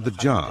leaves into the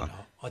jar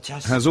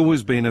has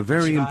always been a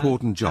very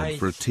important job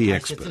for a tea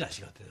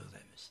expert.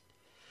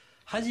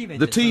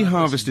 The tea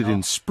harvested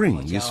in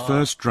spring is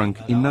first drunk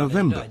in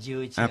November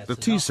at the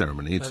tea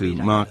ceremony to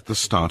mark the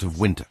start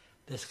of winter.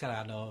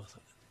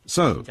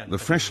 So, the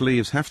fresh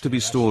leaves have to be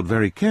stored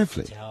very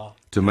carefully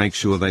to make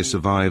sure they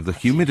survive the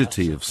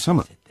humidity of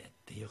summer.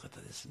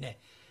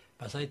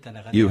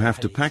 You have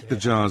to pack the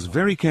jars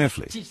very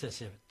carefully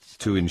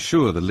to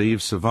ensure the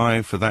leaves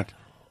survive for that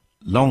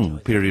long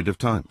period of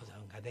time.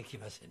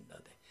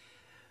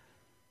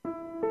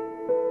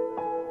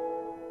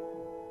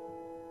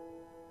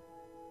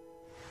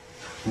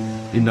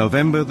 In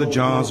November, the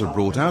jars are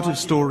brought out of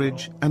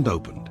storage and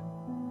opened.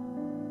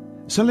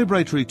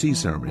 Celebratory tea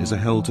ceremonies are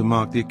held to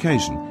mark the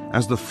occasion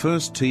as the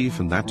first tea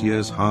from that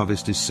year's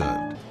harvest is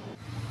served.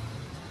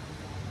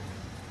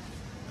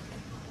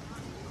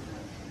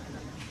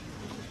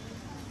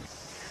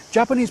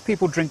 Japanese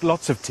people drink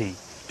lots of tea,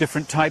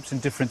 different types in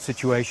different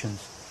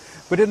situations.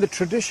 But in the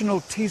traditional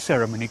tea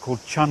ceremony called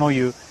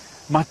Chanoyu,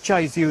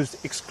 matcha is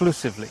used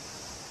exclusively.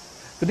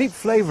 The deep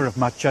flavour of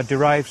matcha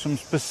derives from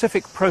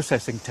specific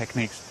processing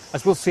techniques,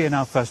 as we'll see in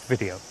our first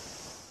video.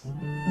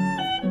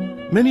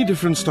 Many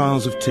different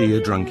styles of tea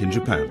are drunk in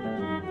Japan.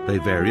 They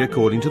vary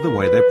according to the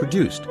way they're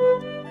produced.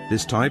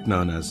 This type,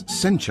 known as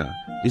sencha,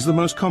 is the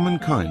most common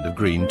kind of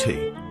green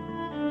tea.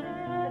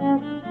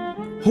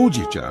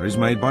 Hojicha is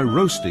made by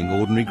roasting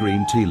ordinary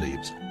green tea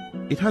leaves.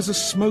 It has a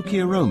smoky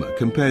aroma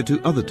compared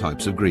to other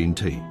types of green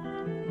tea.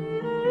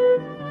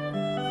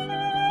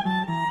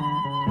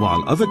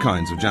 While other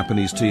kinds of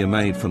Japanese tea are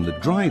made from the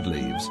dried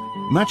leaves,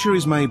 matcha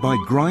is made by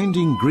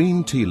grinding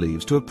green tea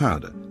leaves to a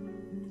powder.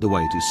 The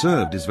way it is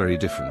served is very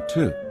different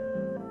too.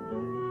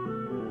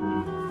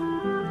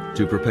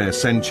 To prepare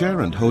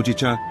sencha and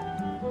hojicha,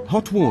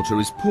 hot water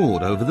is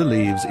poured over the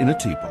leaves in a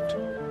teapot.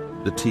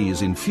 The tea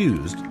is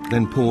infused,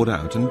 then poured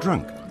out and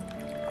drunk.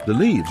 The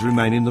leaves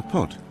remain in the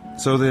pot,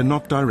 so they're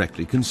not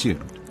directly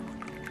consumed.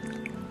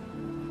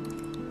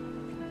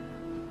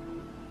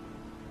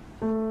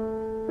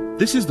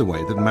 This is the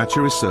way that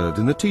matcha is served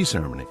in the tea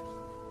ceremony.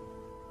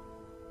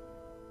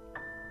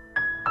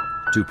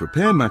 To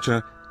prepare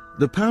matcha,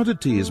 the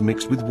powdered tea is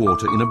mixed with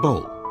water in a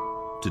bowl.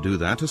 To do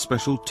that, a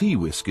special tea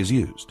whisk is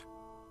used.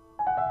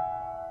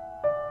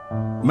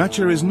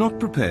 Matcha is not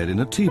prepared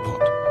in a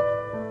teapot.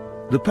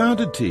 The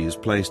powdered tea is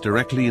placed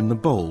directly in the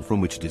bowl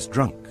from which it is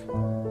drunk.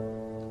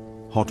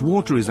 Hot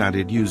water is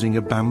added using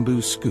a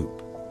bamboo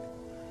scoop.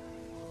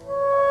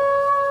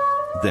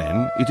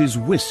 Then it is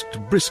whisked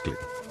briskly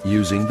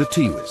using the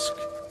tea whisk.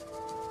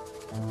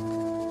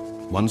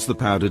 Once the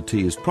powdered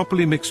tea is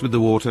properly mixed with the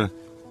water,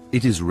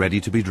 it is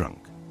ready to be drunk.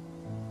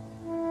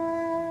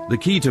 The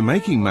key to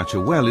making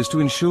matcha well is to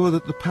ensure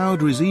that the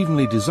powder is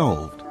evenly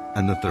dissolved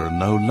and that there are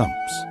no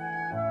lumps.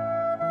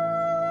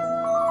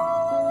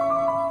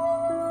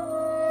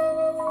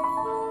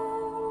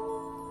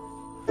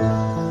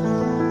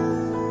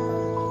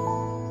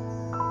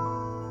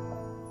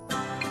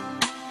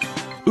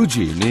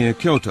 Uji near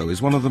Kyoto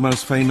is one of the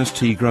most famous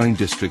tea-growing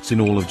districts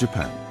in all of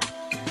Japan.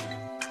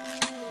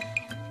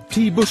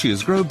 Tea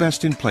bushes grow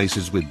best in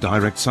places with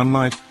direct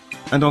sunlight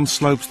and on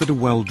slopes that are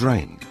well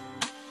drained.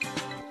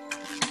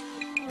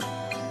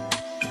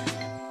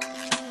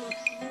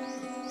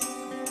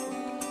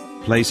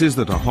 Places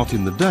that are hot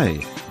in the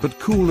day but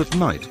cool at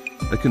night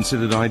are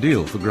considered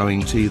ideal for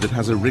growing tea that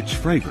has a rich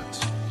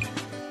fragrance.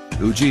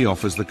 Uji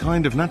offers the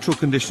kind of natural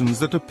conditions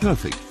that are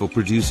perfect for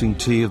producing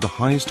tea of the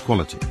highest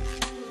quality.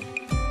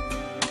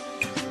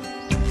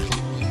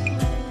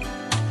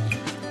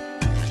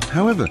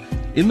 However,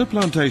 in the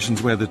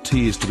plantations where the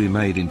tea is to be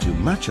made into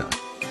matcha,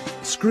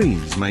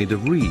 screens made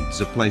of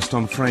reeds are placed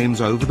on frames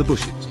over the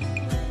bushes,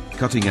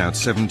 cutting out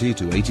 70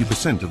 to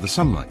 80% of the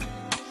sunlight.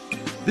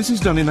 This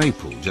is done in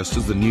April, just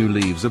as the new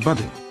leaves are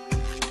budding.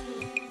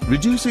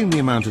 Reducing the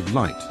amount of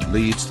light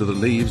leads to the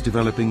leaves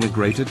developing a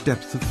greater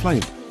depth of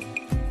flavour.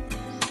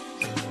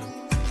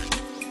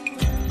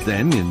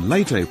 Then, in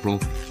late April,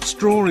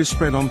 straw is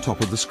spread on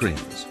top of the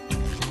screens.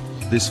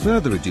 This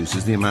further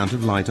reduces the amount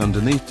of light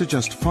underneath to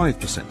just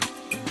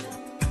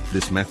 5%.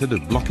 This method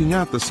of blocking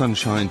out the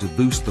sunshine to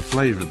boost the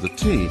flavour of the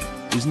tea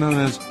is known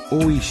as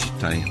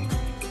oishitein.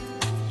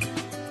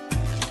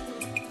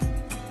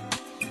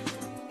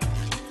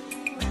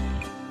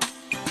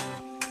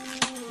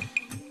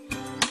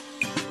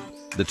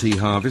 The tea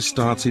harvest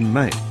starts in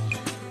May.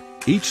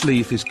 Each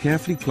leaf is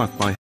carefully plucked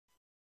by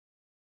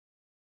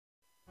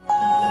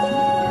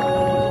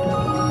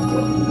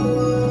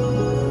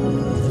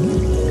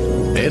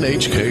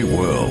NHK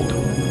World.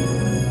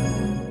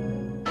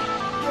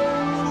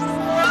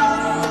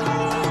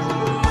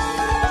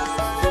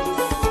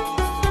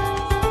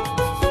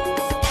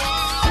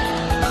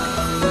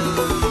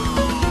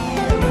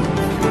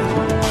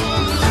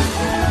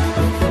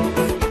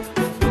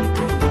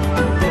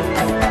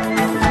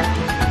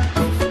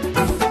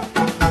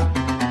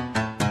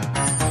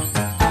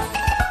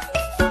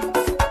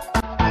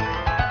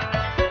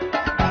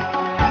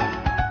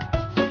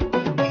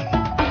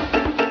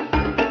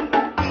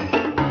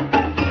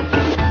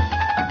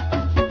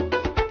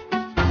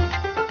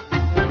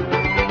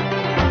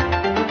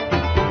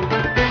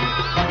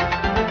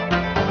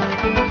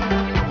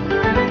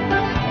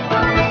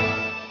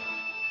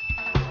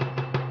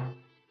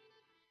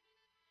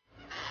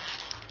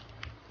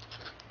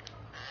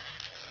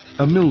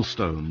 A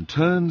millstone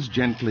turns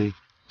gently,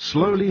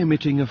 slowly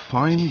emitting a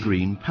fine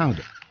green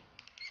powder.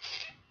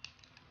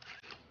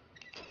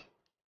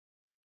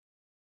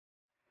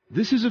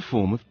 This is a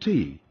form of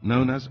tea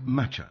known as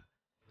matcha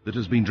that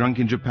has been drunk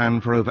in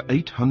Japan for over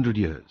 800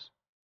 years.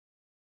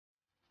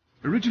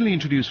 Originally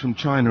introduced from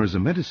China as a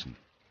medicine,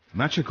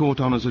 matcha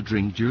caught on as a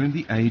drink during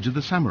the age of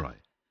the samurai,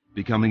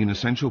 becoming an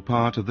essential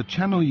part of the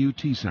Japanology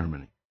tea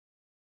ceremony.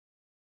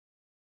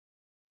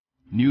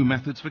 New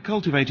methods for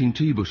cultivating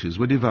tea bushes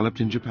were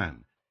developed in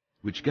Japan,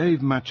 which gave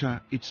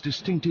matcha its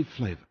distinctive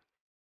flavour.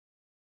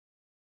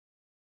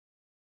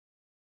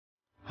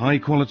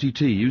 High-quality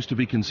tea used to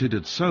be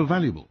considered so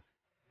valuable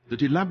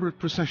that elaborate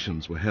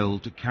processions were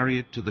held to carry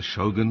it to the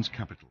shogun's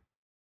capital.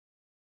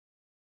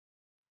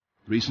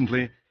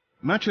 Recently,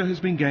 matcha has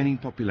been gaining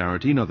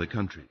popularity in other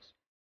countries.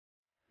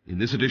 In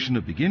this edition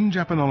of Begin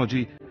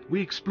Japanology,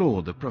 we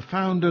explore the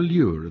profound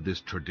allure of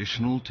this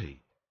traditional tea.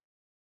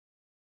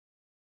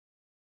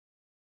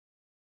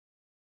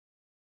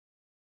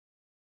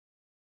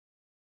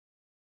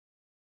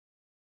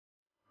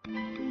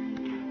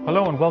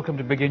 Hello and welcome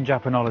to Begin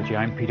Japanology.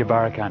 I'm Peter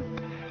Barakan.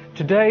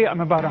 Today I'm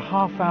about a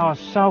half hour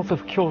south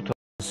of Kyoto,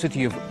 the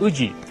city of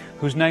Uji,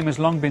 whose name has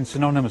long been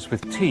synonymous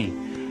with tea.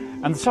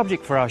 And the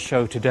subject for our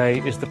show today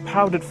is the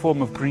powdered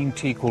form of green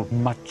tea called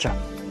matcha.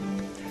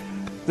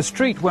 The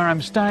street where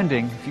I'm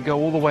standing, if you go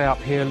all the way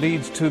up here,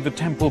 leads to the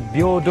temple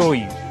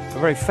Byodoi, a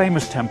very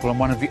famous temple and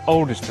one of the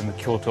oldest in the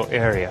Kyoto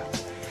area.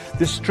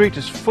 This street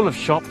is full of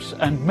shops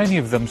and many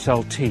of them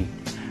sell tea.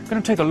 I'm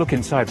going to take a look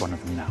inside one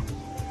of them now.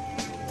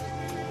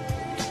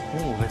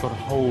 Oh, they've got a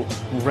whole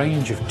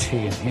range of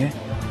tea in here.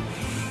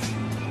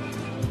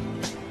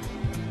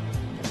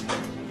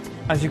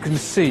 As you can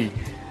see,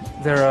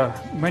 there are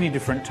many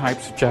different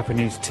types of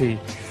Japanese tea.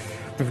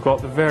 We've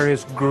got the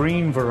various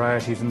green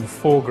varieties in the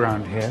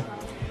foreground here.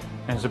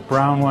 There's a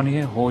brown one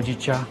here,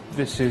 hojicha.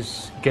 This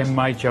is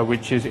genmaicha,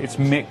 which is it's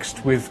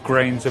mixed with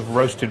grains of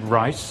roasted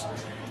rice.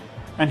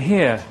 And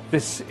here,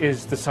 this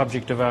is the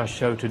subject of our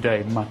show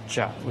today,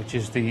 matcha, which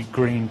is the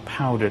green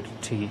powdered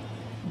tea.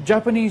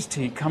 Japanese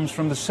tea comes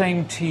from the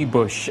same tea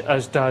bush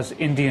as does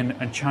Indian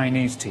and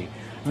Chinese tea,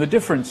 and the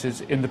difference is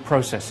in the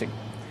processing.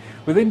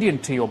 With Indian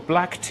tea or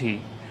black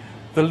tea,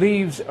 the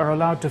leaves are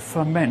allowed to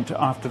ferment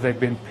after they've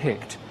been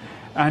picked,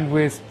 and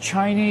with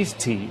Chinese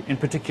tea, in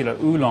particular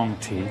oolong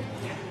tea,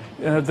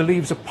 the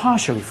leaves are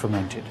partially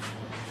fermented.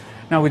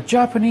 Now with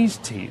Japanese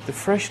tea, the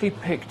freshly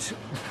picked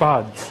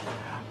buds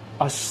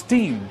are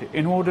steamed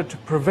in order to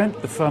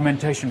prevent the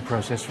fermentation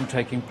process from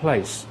taking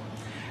place.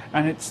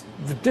 And it's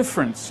the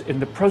difference in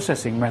the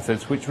processing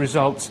methods which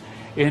results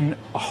in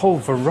a whole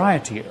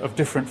variety of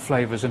different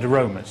flavors and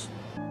aromas.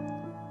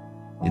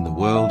 In the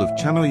world of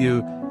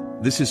Chanoyu,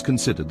 this is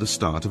considered the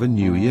start of a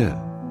new year.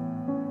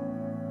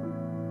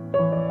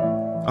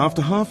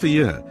 After half a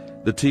year,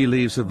 the tea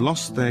leaves have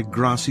lost their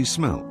grassy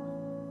smell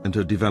and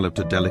have developed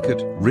a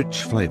delicate,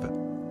 rich flavor.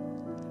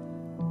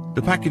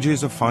 The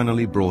packages are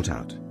finally brought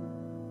out.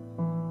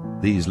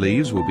 These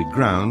leaves will be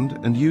ground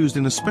and used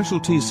in a special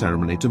tea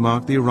ceremony to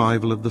mark the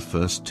arrival of the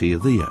first tea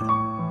of the year.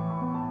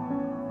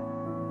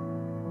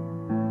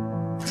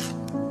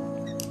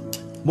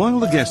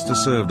 While the guests are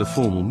served a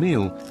formal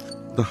meal,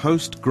 the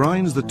host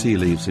grinds the tea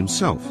leaves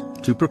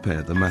himself to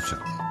prepare the matcha.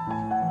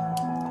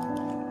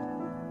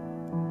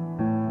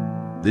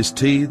 This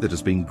tea that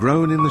has been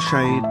grown in the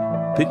shade,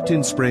 picked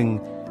in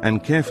spring,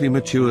 and carefully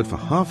matured for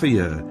half a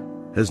year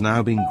has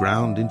now been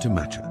ground into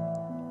matcha.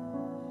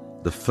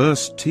 The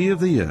first tea of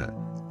the year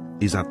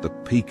is at the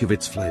peak of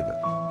its flavor,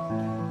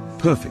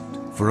 perfect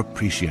for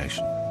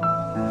appreciation.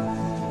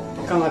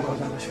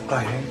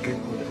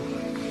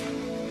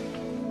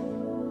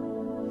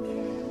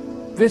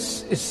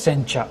 This is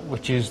sencha,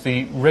 which is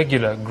the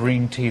regular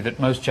green tea that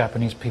most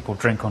Japanese people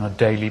drink on a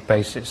daily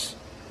basis.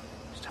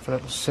 Just have a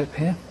little sip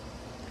here.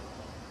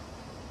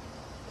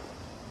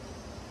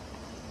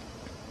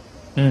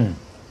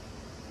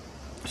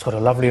 It's got a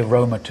lovely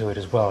aroma to it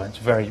as well.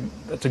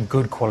 It's a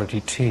good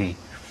quality tea.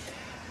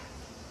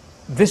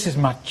 This is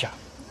matcha.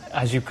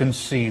 As you can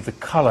see, the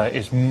color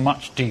is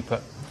much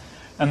deeper,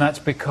 and that's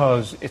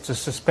because it's a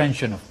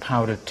suspension of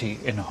powdered tea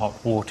in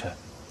hot water.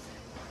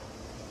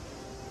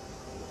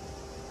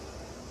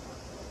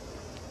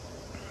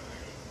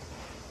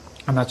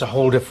 And that's a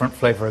whole different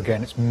flavor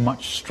again. It's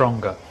much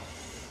stronger.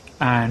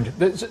 And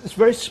it's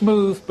very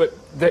smooth, but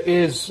there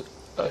is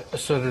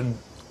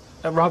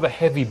a rather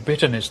heavy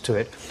bitterness to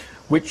it,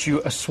 which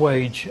you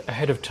assuage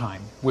ahead of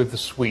time with the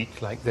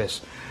sweet like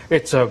this.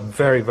 It's a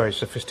very, very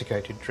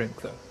sophisticated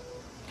drink, though.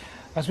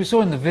 As we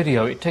saw in the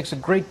video, it takes a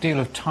great deal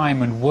of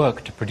time and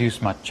work to produce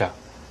matcha.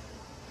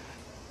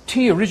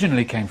 Tea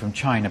originally came from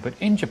China, but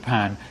in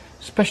Japan,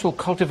 special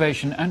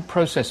cultivation and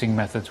processing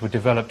methods were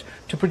developed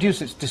to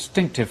produce its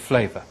distinctive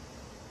flavor.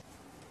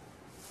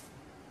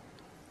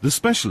 The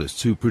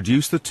specialists who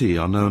produce the tea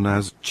are known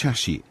as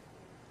Dashi.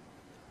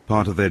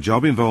 Part of their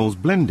job involves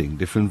blending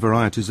different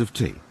varieties of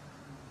tea.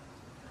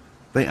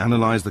 They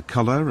analyze the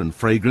color and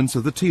fragrance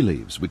of the tea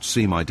leaves, which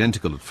seem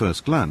identical at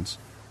first glance,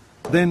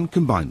 then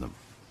combine them.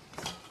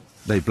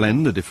 They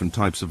blend the different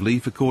types of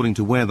leaf according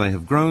to where they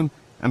have grown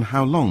and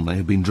how long they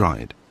have been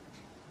dried.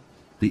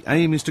 The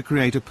aim is to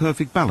create a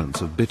perfect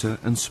balance of bitter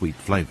and sweet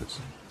flavors.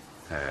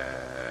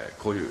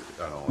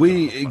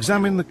 We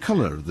examine the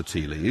color of the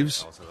tea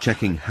leaves,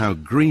 checking how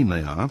green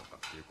they are,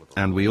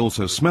 and we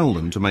also smell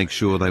them to make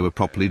sure they were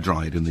properly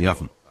dried in the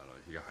oven.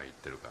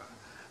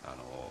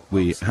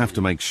 We have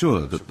to make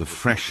sure that the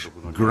fresh,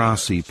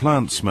 grassy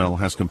plant smell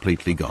has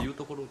completely gone.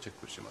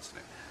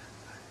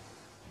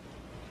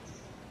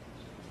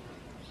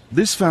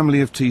 This family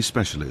of tea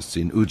specialists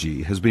in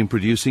Uji has been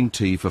producing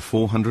tea for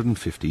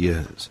 450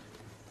 years.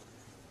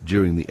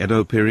 During the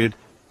Edo period,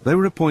 they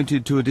were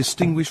appointed to a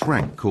distinguished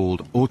rank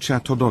called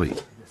Ocha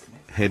Todori,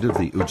 head of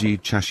the Uji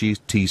Dashi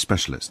tea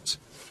specialists.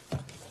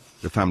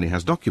 The family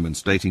has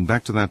documents dating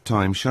back to that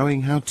time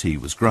showing how tea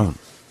was grown.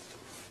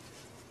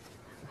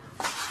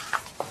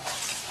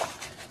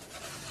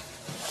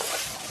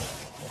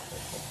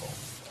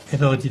 The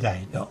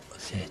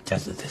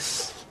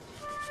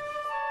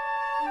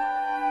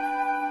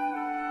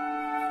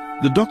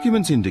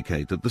documents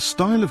indicate that the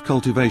style of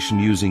cultivation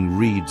using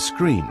reed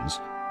screens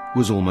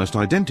was almost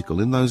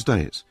identical in those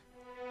days.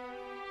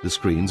 The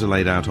screens are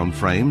laid out on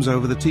frames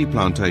over the tea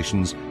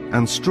plantations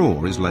and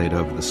straw is laid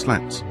over the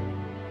slats.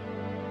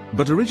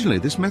 But originally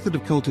this method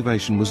of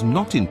cultivation was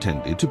not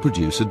intended to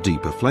produce a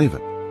deeper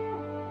flavor.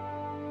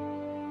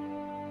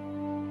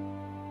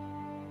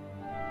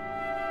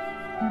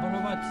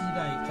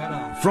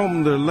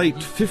 From the late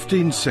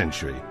 15th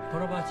century,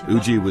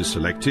 Uji was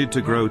selected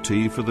to grow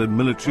tea for the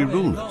military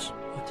rulers.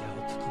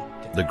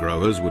 The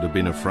growers would have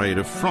been afraid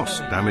of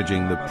frost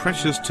damaging the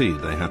precious tea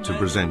they had to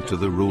present to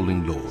the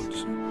ruling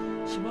lords.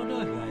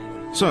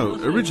 So,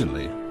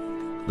 originally,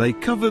 they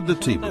covered the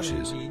tea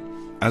bushes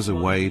as a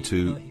way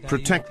to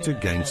protect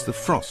against the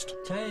frost.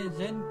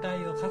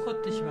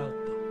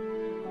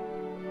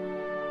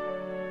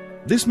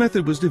 This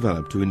method was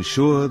developed to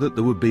ensure that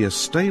there would be a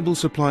stable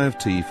supply of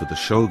tea for the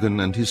shogun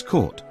and his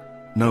court,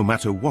 no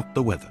matter what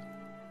the weather.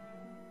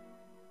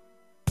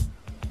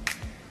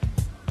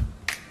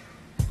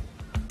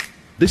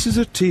 This is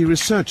a tea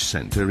research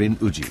center in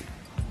Uji.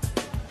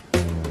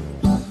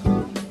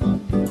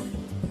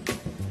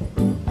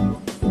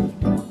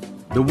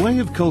 The way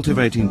of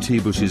cultivating tea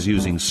bushes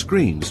using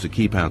screens to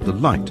keep out the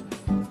light,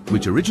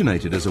 which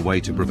originated as a way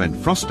to prevent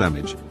frost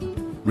damage,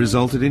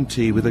 resulted in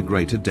tea with a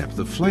greater depth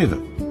of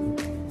flavor.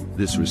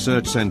 This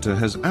research center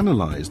has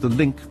analyzed the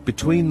link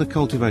between the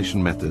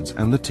cultivation methods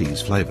and the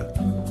tea's flavor.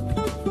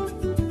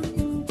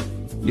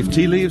 If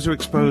tea leaves are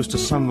exposed to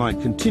sunlight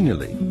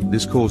continually,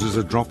 this causes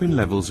a drop in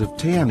levels of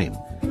theanine,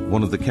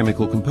 one of the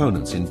chemical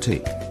components in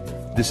tea.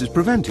 This is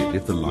prevented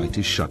if the light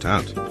is shut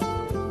out.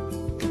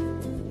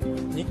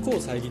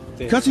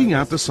 Cutting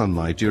out the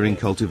sunlight during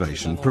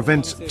cultivation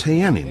prevents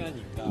theanine,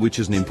 which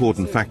is an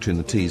important factor in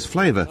the tea's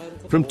flavor,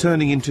 from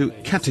turning into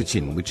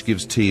catechin, which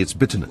gives tea its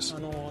bitterness.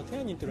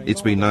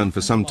 It's been known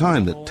for some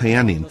time that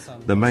theanine,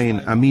 the main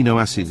amino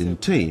acid in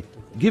tea,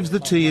 gives the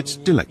tea its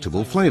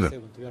delectable flavor.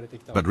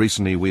 But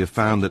recently we have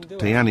found that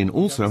theanine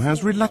also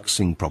has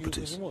relaxing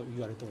properties.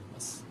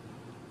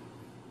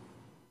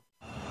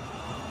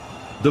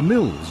 The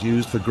mills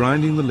used for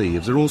grinding the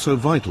leaves are also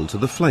vital to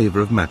the flavour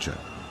of matcha.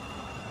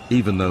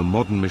 Even though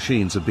modern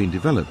machines have been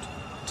developed,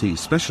 tea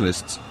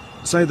specialists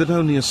say that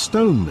only a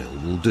stone mill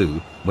will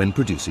do when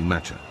producing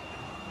matcha.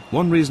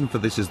 One reason for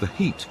this is the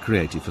heat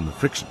created from the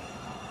friction.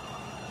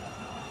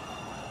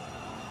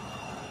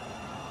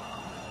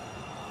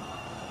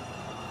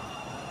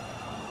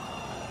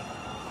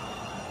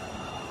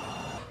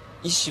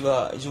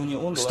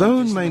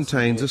 Stone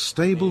maintains a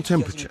stable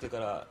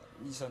temperature.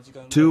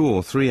 2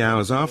 or 3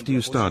 hours after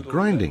you start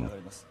grinding,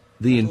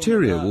 the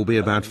interior will be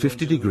about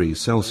 50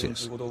 degrees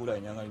Celsius.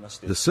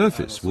 The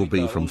surface will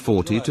be from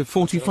 40 to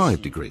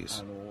 45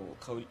 degrees.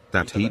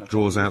 That heat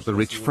draws out the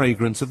rich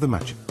fragrance of the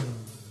matcha.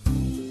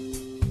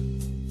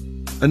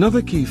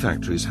 Another key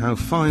factor is how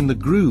fine the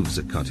grooves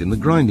are cut in the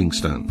grinding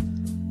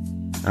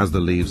stone. As the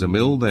leaves are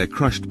milled, they are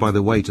crushed by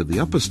the weight of the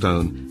upper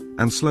stone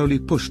and slowly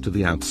pushed to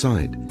the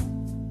outside.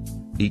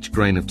 Each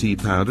grain of tea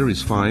powder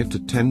is 5 to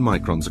 10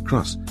 microns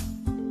across.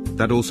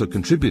 That also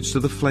contributes to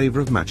the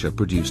flavour of matcha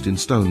produced in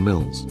stone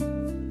mills.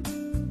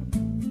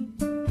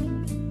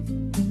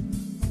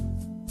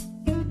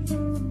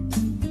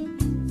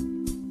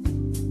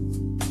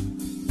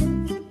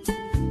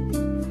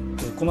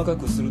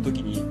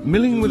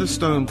 Milling with a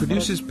stone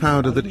produces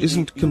powder that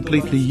isn't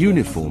completely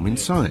uniform in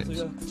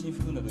size.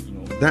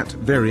 That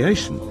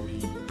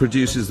variation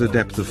produces the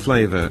depth of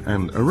flavour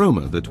and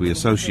aroma that we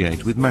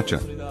associate with matcha.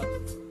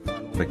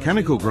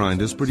 Mechanical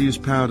grinders produce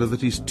powder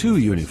that is too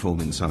uniform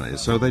in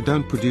size, so they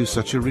don't produce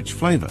such a rich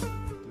flavour.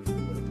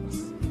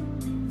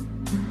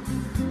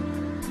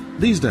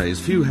 These days,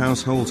 few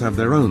households have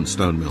their own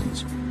stone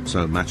mills,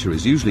 so matcha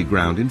is usually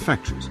ground in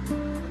factories.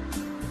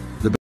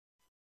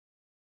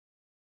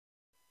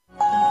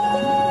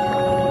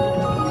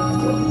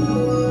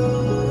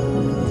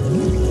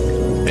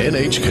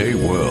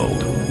 NHK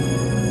World.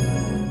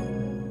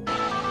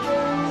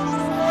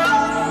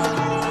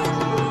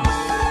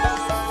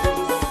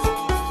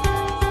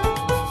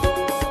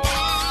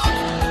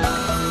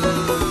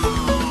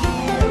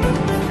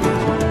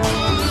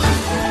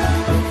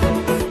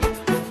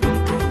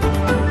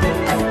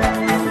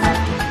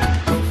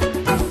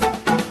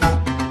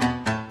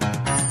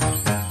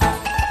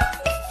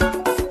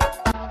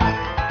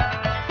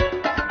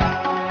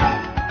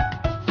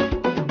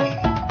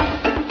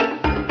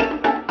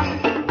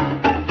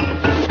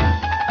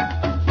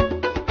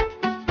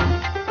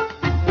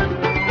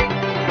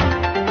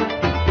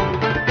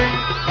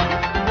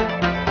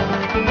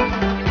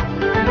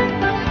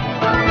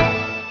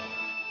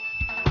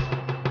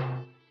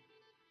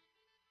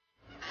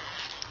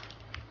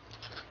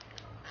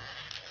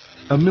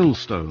 A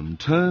millstone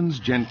turns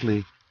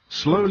gently,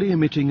 slowly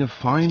emitting a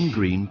fine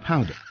green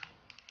powder.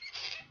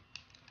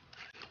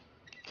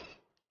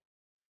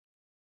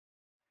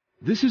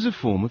 This is a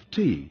form of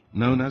tea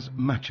known as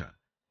matcha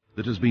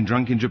that has been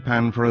drunk in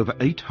Japan for over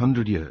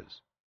 800 years.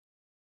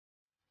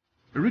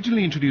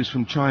 Originally introduced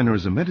from China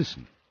as a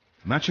medicine,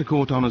 matcha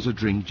caught on as a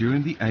drink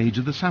during the age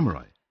of the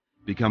samurai,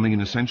 becoming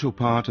an essential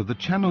part of the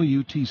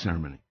Japanology tea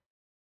ceremony.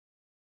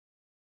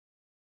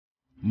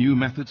 New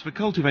methods for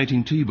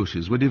cultivating tea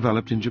bushes were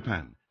developed in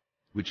Japan,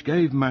 which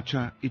gave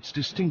matcha its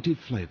distinctive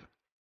flavour.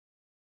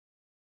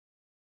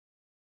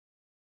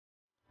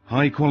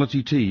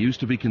 High-quality tea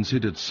used to be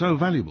considered so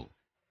valuable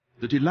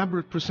that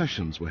elaborate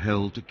processions were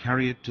held to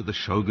carry it to the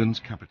shogun's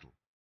capital.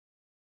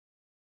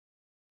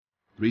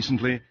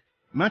 Recently,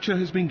 matcha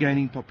has been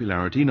gaining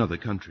popularity in other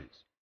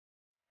countries.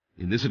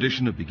 In this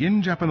edition of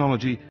Begin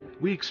Japanology,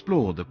 we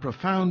explore the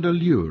profound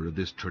allure of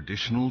this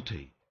traditional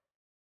tea.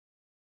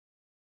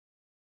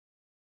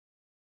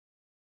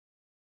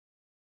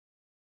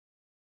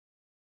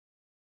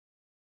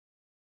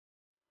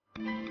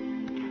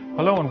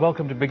 Hello and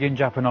welcome to Begin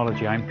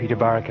Japanology. I'm Peter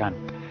Barakan.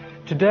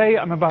 Today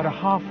I'm about a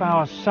half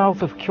hour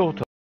south of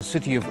Kyoto, the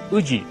city of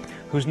Uji,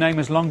 whose name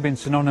has long been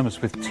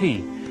synonymous with tea.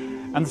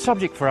 And the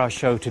subject for our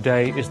show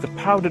today is the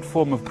powdered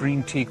form of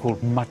green tea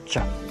called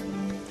matcha.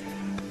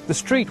 The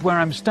street where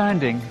I'm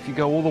standing, if you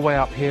go all the way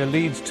up here,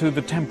 leads to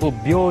the temple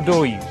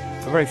Byodoi,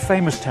 a very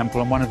famous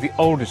temple and one of the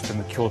oldest in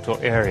the Kyoto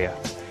area.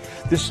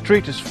 This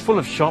street is full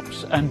of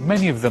shops and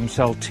many of them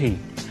sell tea.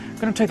 I'm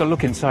going to take a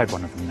look inside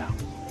one of them now.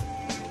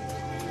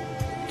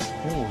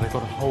 Oh, they've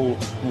got a whole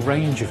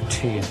range of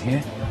tea in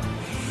here.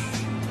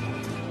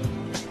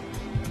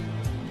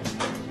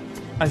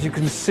 As you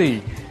can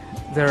see,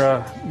 there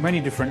are many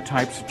different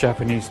types of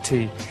Japanese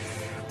tea.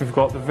 We've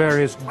got the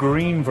various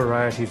green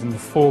varieties in the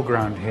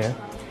foreground here.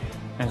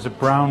 There's a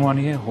brown one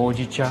here,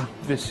 hojicha.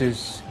 This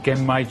is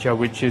genmaicha,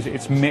 which is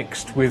it's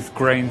mixed with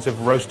grains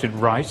of roasted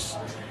rice.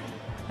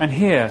 And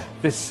here,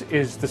 this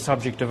is the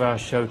subject of our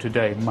show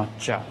today,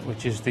 matcha,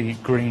 which is the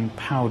green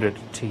powdered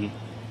tea.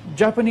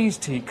 Japanese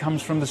tea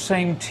comes from the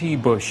same tea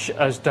bush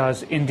as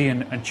does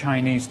Indian and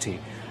Chinese tea.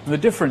 And the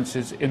difference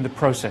is in the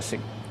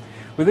processing.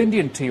 With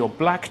Indian tea or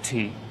black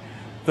tea,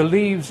 the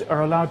leaves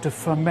are allowed to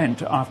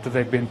ferment after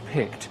they've been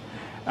picked.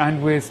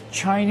 And with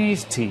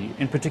Chinese tea,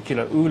 in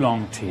particular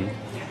oolong tea,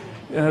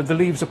 the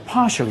leaves are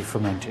partially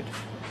fermented.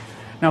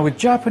 Now with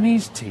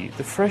Japanese tea,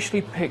 the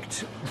freshly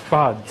picked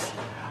buds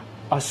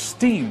are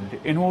steamed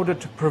in order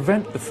to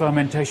prevent the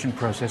fermentation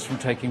process from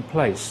taking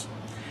place.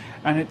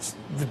 And it's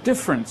the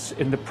difference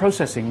in the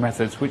processing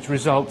methods which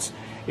results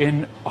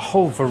in a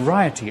whole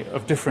variety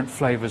of different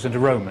flavors and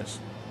aromas.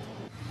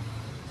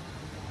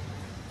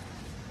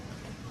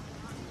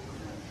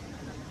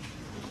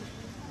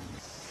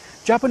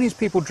 Japanese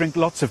people drink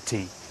lots of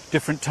tea,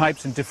 different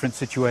types in different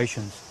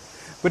situations.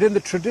 But in the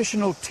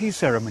traditional tea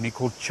ceremony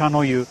called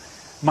chanoyu,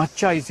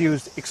 matcha is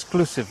used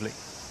exclusively.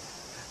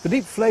 The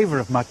deep flavor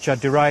of matcha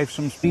derives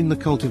from the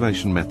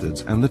cultivation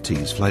methods and the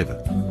tea's flavor.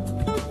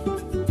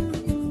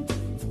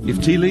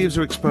 If tea leaves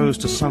are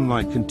exposed to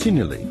sunlight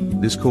continually,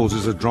 this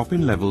causes a drop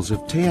in levels of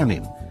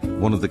theanine,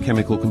 one of the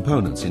chemical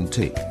components in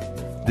tea.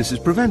 This is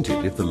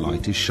prevented if the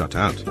light is shut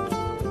out.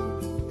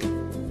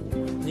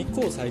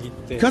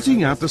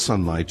 Cutting out the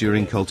sunlight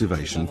during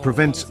cultivation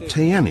prevents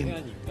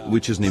theanine,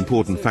 which is an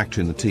important factor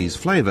in the tea's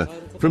flavor,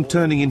 from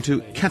turning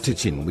into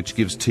catechin, which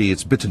gives tea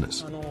its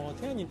bitterness.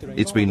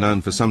 It's been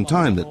known for some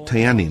time that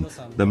theanine,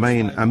 the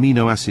main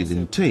amino acid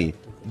in tea,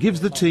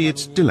 gives the tea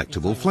its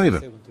delectable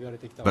flavor.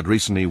 But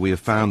recently we have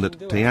found that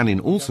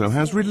theanine also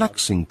has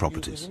relaxing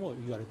properties.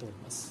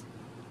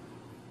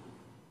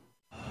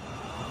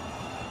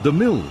 The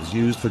mills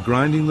used for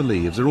grinding the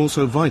leaves are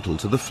also vital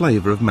to the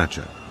flavor of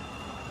matcha.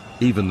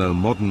 Even though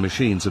modern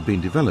machines have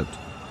been developed,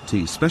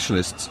 tea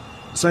specialists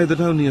say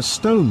that only a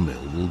stone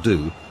mill will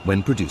do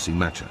when producing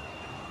matcha.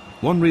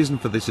 One reason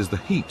for this is the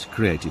heat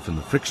created from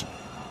the friction.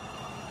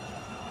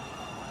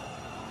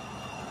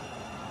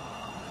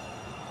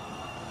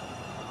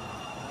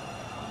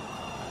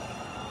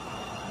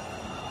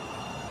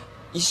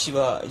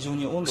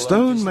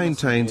 Stone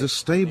maintains a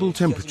stable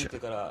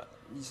temperature.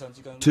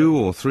 2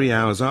 or 3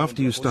 hours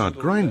after you start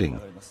grinding,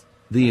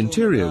 the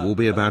interior will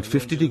be about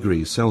 50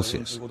 degrees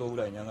Celsius.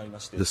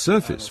 The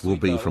surface will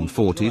be from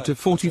 40 to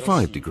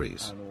 45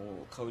 degrees.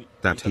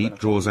 That heat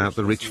draws out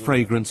the rich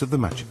fragrance of the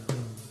matcha.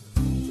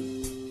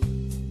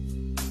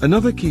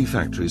 Another key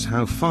factor is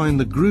how fine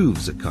the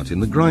grooves are cut in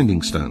the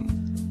grinding stone.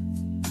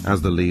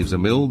 As the leaves are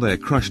milled, they are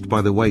crushed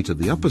by the weight of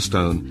the upper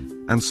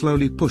stone and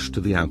slowly pushed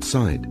to the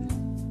outside.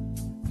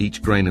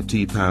 Each grain of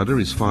tea powder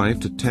is 5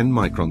 to 10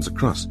 microns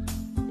across.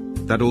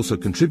 That also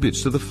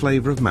contributes to the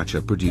flavor of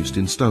matcha produced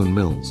in stone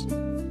mills.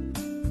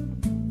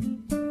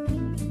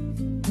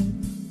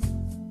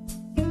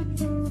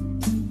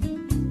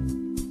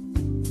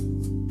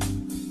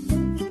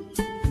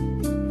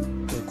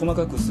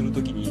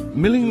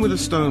 Milling with a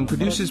stone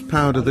produces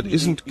powder that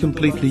isn't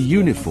completely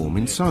uniform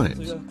in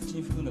size.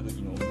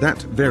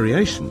 That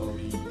variation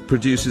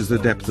produces the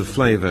depth of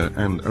flavor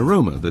and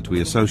aroma that we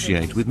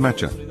associate with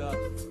matcha.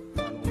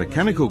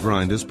 Mechanical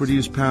grinders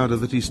produce powder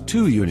that is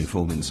too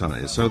uniform in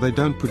size, so they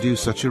don't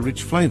produce such a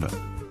rich flavor.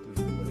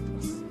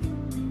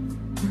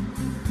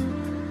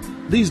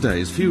 These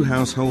days, few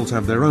households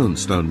have their own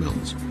stone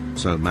mills,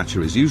 so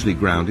matcha is usually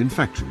ground in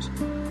factories.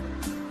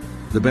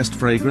 The best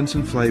fragrance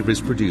and flavor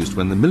is produced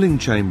when the milling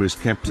chamber is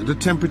kept at a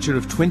temperature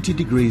of 20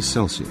 degrees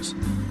Celsius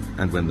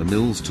and when the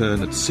mills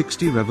turn at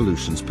 60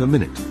 revolutions per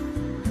minute.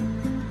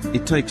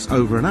 It takes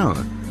over an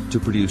hour to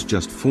produce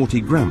just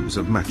 40 grams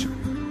of matcha.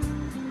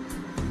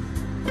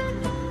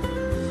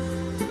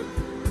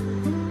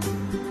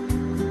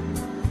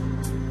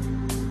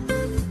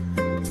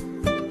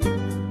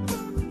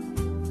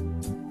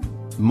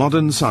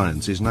 Modern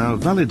science is now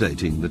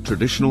validating the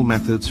traditional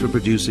methods for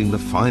producing the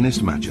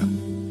finest matcha,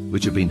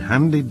 which have been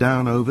handed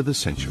down over the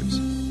centuries.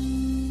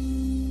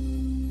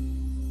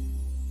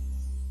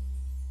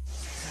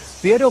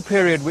 The Edo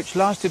period, which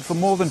lasted for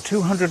more than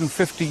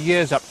 250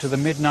 years up to the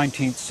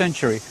mid-19th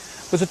century,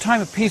 was a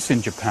time of peace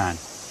in Japan.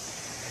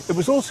 It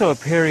was also a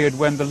period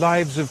when the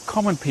lives of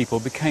common people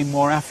became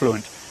more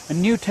affluent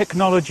and new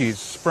technologies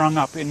sprung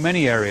up in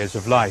many areas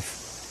of life.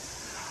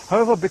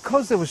 However,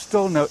 because there was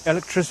still no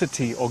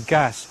electricity or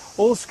gas,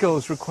 all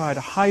skills required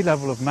a high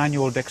level of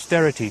manual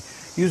dexterity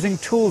using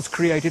tools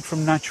created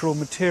from natural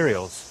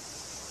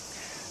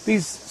materials.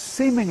 These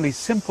seemingly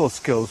simple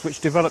skills, which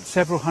developed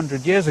several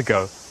hundred years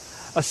ago,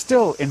 are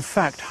still, in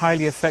fact,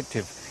 highly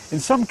effective, in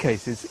some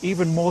cases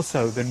even more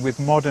so than with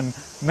modern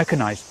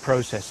mechanized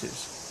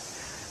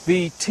processes.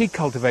 The tea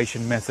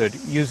cultivation method,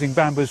 using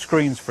bamboo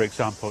screens, for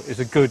example,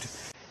 is a good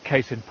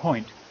case in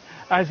point,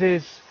 as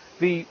is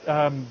the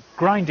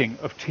grinding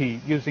of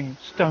tea using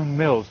stone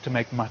mills to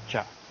make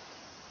matcha.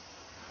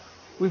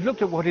 We've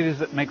looked at what it is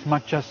that makes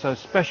matcha so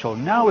special.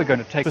 Now we're going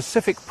to take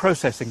specific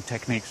processing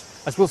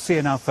techniques, as we'll see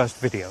in our first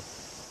video.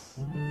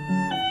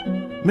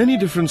 Many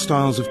different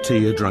styles of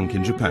tea are drunk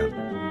in Japan.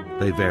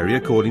 They vary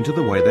according to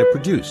the way they're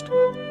produced.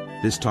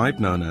 This type,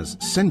 known as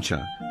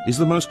sencha, is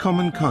the most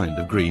common kind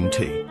of green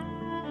tea.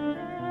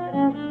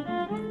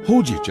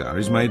 Hojicha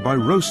is made by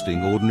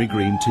roasting ordinary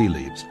green tea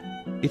leaves.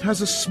 It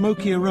has a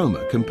smoky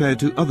aroma compared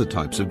to other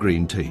types of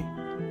green tea.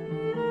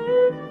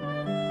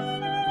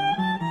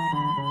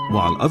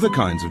 While other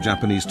kinds of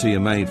Japanese tea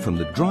are made from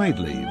the dried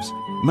leaves,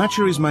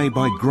 matcha is made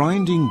by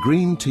grinding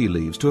green tea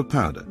leaves to a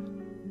powder.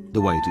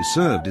 The way it is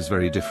served is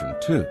very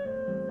different too.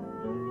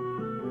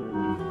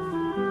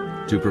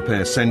 To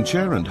prepare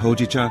sencha and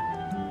hojicha,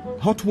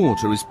 Hot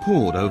water is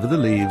poured over the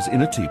leaves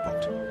in a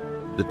teapot.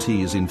 The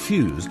tea is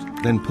infused,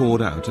 then poured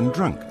out and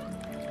drunk.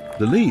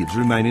 The leaves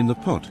remain in the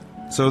pot,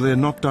 so they're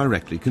not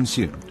directly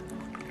consumed.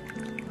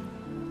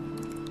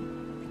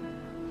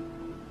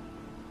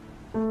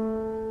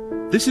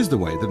 This is the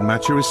way that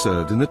matcha is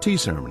served in the tea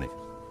ceremony.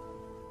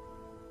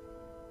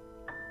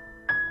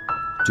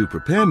 To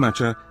prepare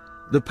matcha,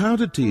 the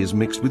powdered tea is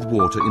mixed with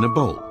water in a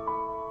bowl.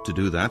 To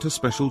do that, a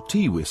special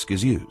tea whisk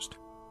is used.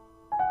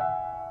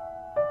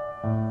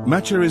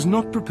 Matcha is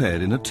not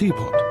prepared in a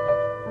teapot.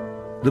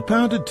 The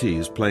powdered tea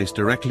is placed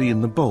directly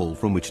in the bowl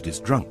from which it is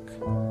drunk.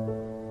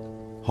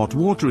 Hot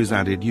water is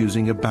added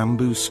using a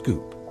bamboo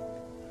scoop.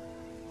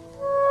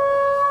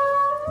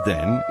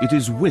 Then it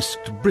is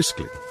whisked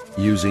briskly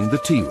using the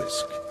tea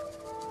whisk.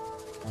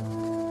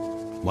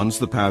 Once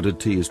the powdered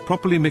tea is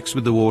properly mixed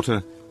with the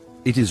water,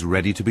 it is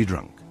ready to be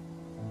drunk.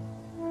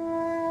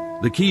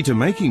 The key to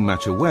making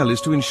matcha well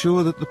is to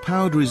ensure that the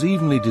powder is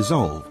evenly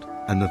dissolved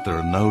and that there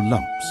are no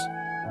lumps.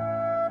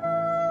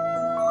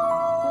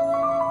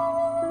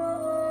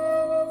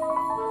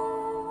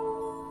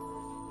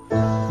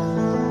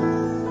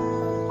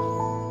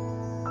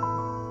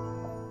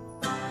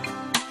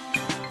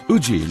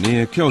 Uji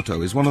near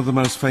Kyoto is one of the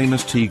most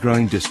famous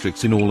tea-growing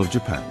districts in all of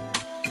Japan.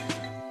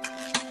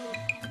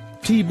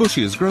 Tea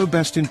bushes grow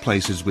best in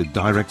places with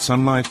direct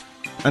sunlight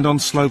and on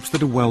slopes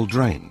that are well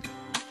drained.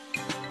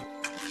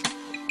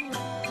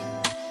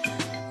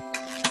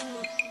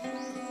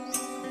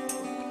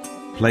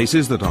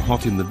 Places that are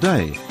hot in the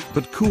day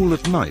but cool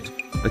at night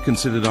are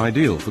considered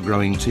ideal for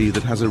growing tea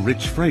that has a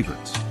rich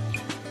fragrance.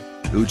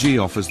 Uji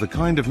offers the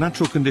kind of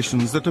natural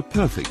conditions that are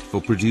perfect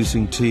for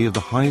producing tea of the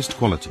highest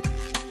quality.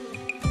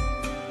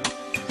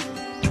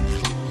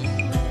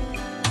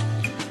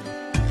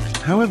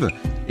 However,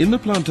 in the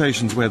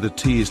plantations where the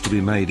tea is to be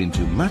made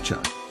into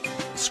matcha,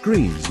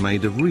 screens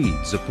made of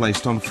reeds are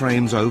placed on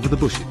frames over the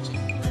bushes,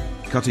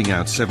 cutting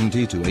out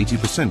 70 to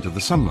 80% of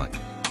the sunlight.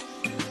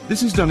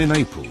 This is done in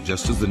April,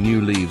 just as the new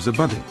leaves are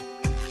budding.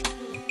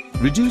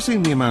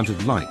 Reducing the amount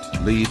of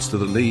light leads to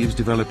the leaves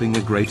developing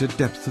a greater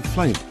depth of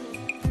flavour.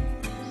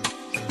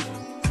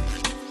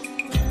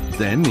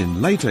 Then,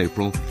 in late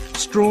April,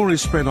 straw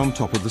is spread on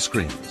top of the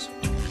screens.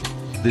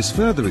 This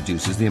further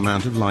reduces the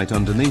amount of light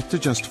underneath to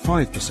just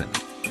 5%.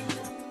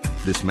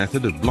 This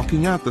method of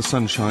blocking out the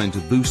sunshine to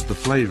boost the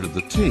flavour of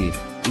the tea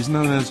is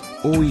known as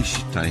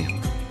oishitei.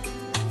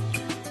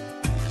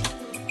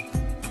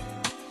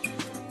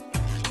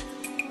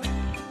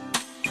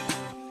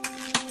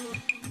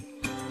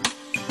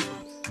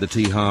 The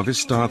tea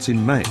harvest starts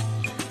in May.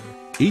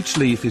 Each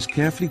leaf is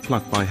carefully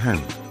plucked by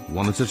hand,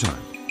 one at a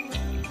time.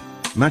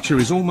 Matcha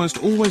is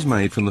almost always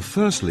made from the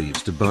first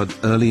leaves to bud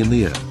early in the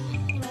year.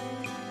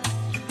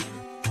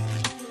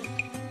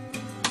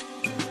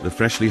 The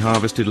freshly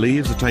harvested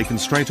leaves are taken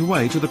straight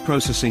away to the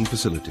processing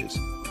facilities.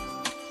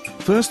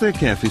 First they're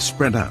carefully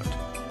spread out,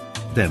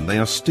 then they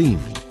are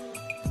steamed.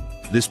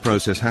 This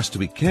process has to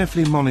be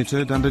carefully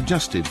monitored and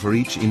adjusted for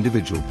each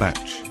individual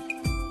batch.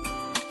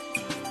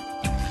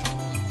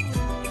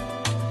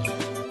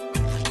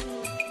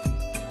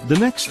 The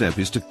next step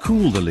is to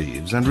cool the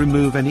leaves and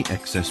remove any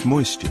excess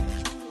moisture.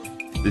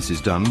 This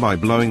is done by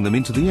blowing them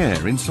into the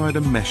air inside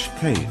a mesh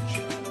cage.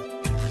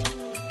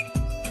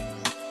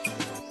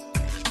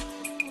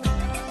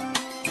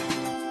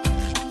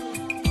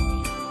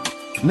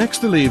 Next,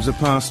 the leaves are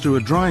passed through a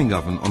drying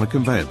oven on a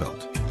conveyor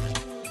belt.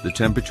 The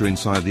temperature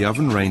inside the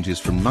oven ranges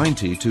from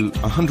 90 to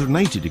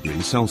 180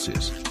 degrees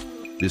Celsius.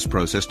 This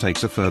process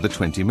takes a further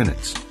 20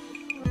 minutes.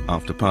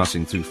 After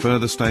passing through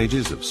further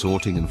stages of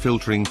sorting and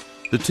filtering,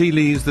 the tea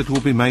leaves that will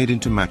be made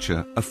into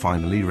matcha are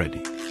finally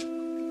ready.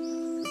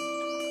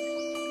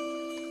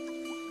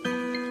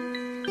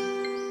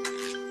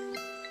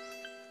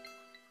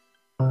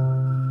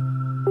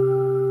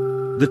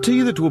 The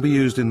tea that will be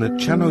used in the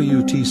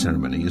Chanoyu tea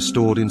ceremony is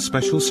stored in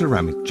special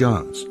ceramic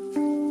jars.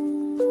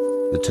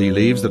 The tea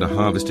leaves that are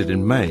harvested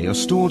in May are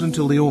stored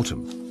until the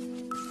autumn.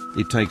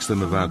 It takes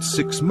them about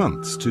 6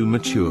 months to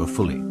mature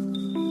fully.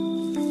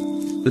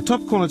 The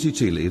top quality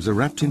tea leaves are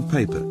wrapped in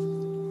paper,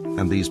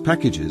 and these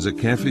packages are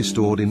carefully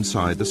stored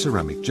inside the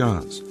ceramic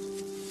jars.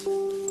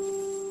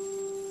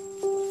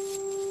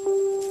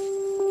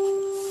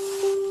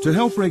 To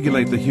help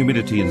regulate the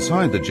humidity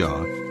inside the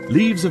jar,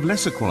 leaves of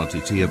lesser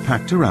quality tea are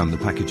packed around the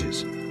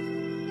packages.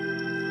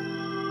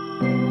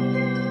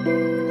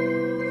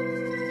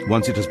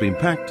 Once it has been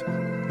packed,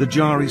 the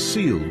jar is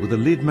sealed with a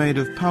lid made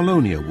of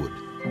paulownia wood,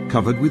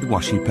 covered with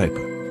washi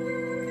paper.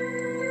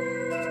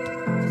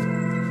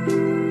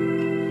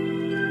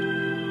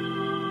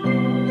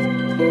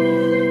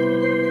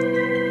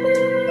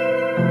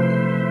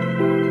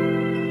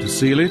 To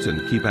seal it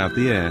and keep out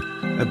the air,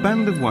 a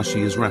band of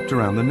washi is wrapped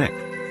around the neck.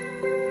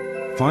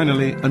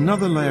 Finally,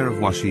 another layer of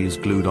washi is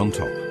glued on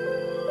top.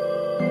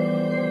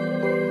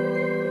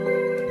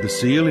 The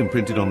seal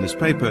imprinted on this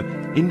paper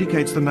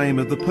indicates the name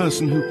of the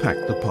person who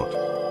packed the pot.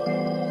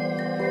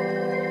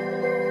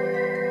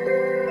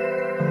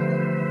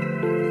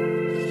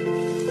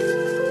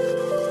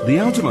 The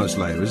outermost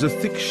layer is a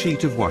thick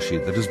sheet of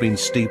washi that has been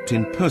steeped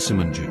in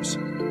persimmon juice.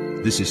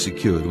 This is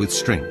secured with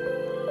string.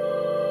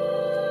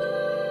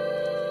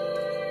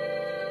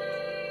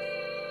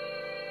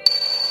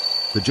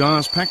 The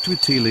jars packed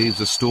with tea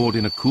leaves are stored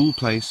in a cool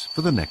place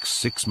for the next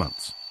 6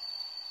 months.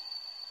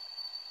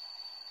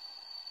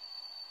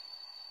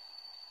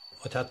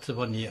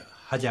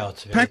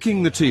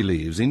 Packing the tea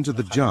leaves into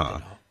the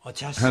jar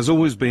has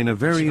always been a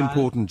very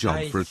important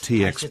job for a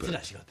tea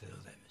expert.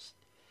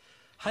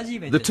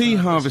 The tea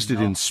harvested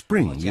in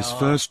spring is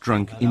first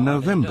drunk in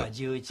November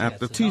at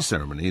the tea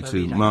ceremony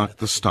to mark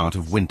the start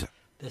of winter.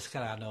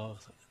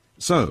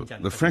 So,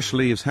 the fresh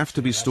leaves have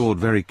to be stored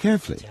very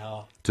carefully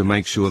to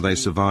make sure they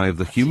survive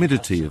the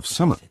humidity of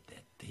summer.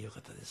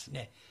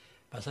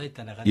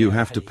 You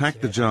have to pack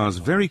the jars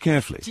very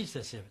carefully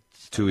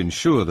to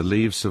ensure the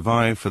leaves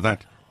survive for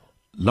that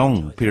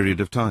long period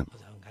of time.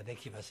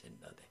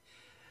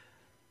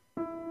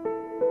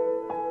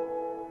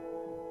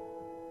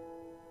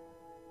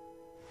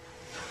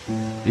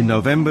 In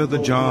November, the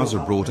jars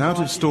are brought out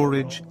of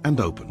storage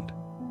and opened.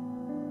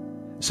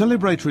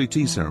 Celebratory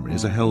tea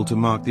ceremonies are held to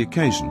mark the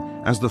occasion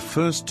as the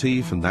first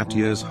tea from that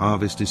year's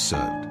harvest is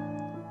served.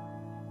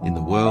 In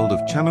the world of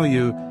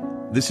Chanoyu,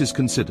 this is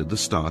considered the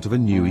start of a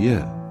new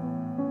year.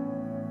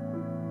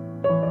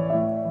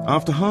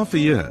 After half a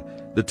year,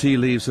 the tea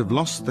leaves have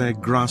lost their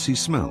grassy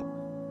smell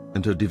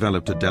and have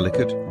developed a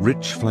delicate,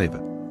 rich flavour.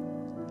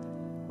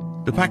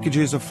 The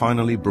packages are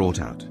finally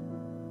brought out.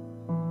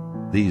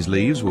 These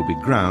leaves will be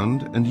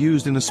ground and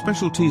used in a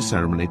special tea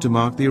ceremony to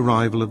mark the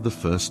arrival of the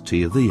first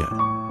tea of the year.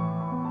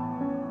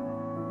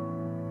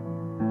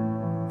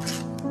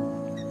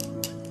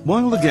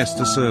 While the guests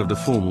are served a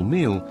formal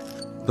meal,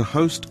 the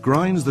host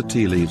grinds the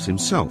tea leaves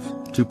himself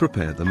to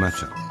prepare the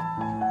matcha.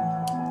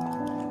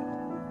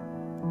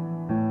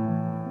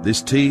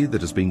 This tea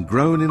that has been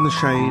grown in the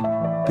shade,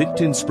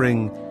 picked in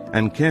spring,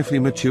 and carefully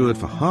matured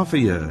for half a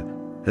year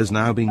has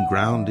now been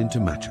ground into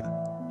matcha.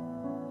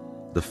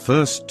 The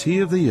first tea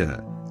of the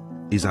year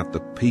is at the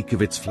peak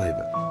of its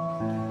flavour,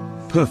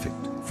 perfect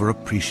for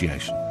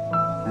appreciation.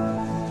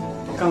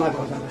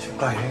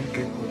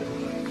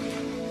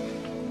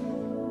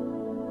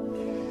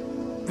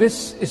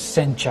 This is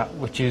sencha,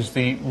 which is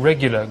the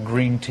regular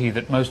green tea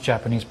that most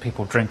Japanese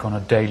people drink on a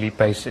daily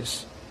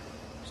basis.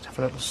 Just have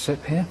a little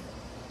sip here.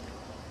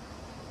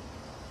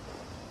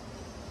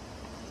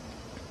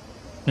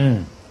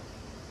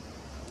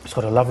 It's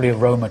got a lovely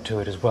aroma to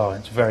it as well.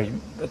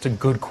 It's a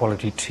good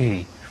quality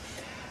tea.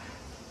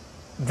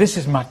 This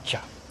is matcha.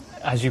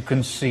 As you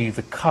can see,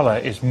 the colour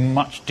is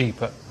much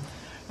deeper,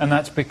 and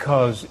that's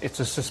because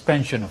it's a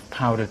suspension of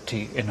powdered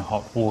tea in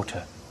hot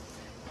water.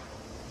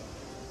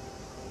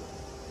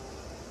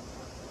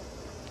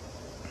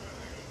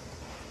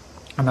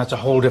 And that's a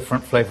whole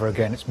different flavour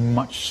again. It's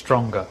much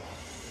stronger.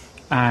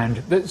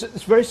 And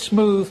it's very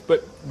smooth,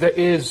 but there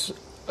is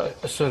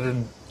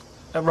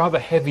a rather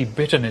heavy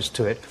bitterness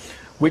to it,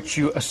 which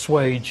you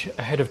assuage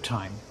ahead of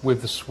time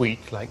with the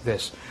sweet like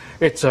this.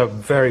 It's a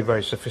very,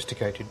 very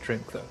sophisticated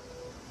drink, though.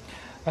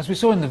 As we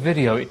saw in the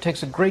video, it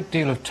takes a great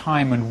deal of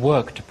time and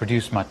work to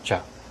produce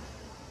matcha.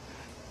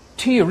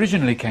 Tea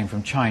originally came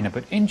from China,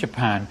 but in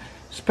Japan,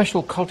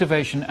 special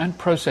cultivation and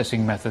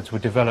processing methods were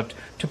developed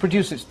to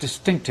produce its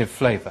distinctive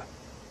flavour.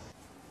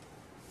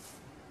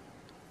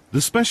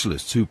 The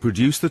specialists who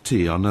produce the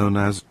tea are known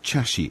as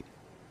chashi.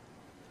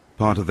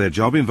 Part of their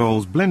job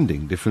involves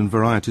blending different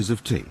varieties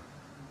of tea.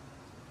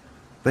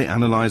 They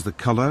analyse the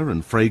colour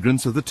and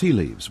fragrance of the tea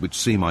leaves, which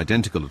seem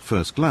identical at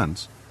first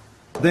glance,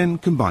 then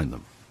combine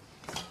them.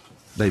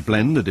 They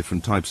blend the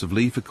different types of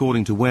leaf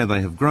according to where they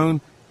have grown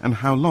and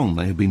how long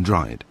they have been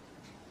dried.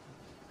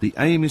 The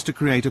aim is to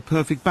create a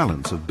perfect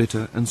balance of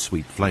bitter and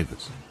sweet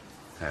flavours.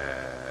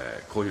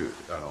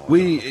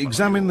 We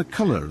examine the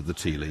colour of the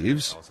tea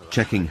leaves,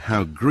 checking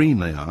how green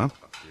they are,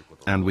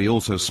 and we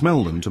also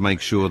smell them to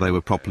make sure they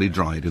were properly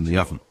dried in the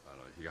oven.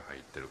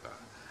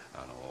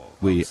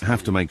 We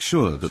have to make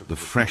sure that the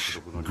fresh,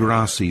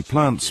 grassy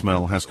plant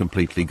smell has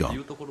completely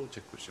gone.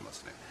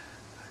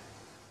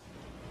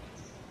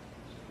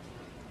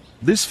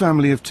 This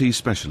family of tea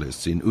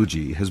specialists in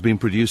Uji has been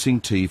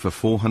producing tea for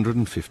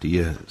 450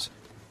 years.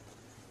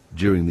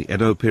 During the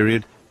Edo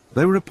period,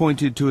 they were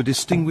appointed to a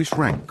distinguished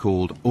rank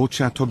called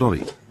Ocha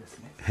Todori,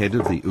 head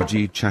of the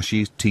Uji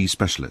Chashi tea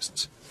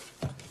specialists.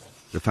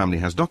 The family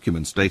has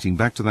documents dating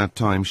back to that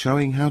time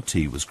showing how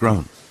tea was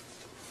grown.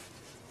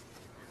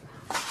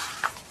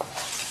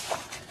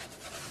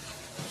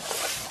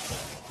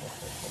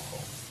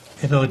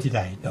 The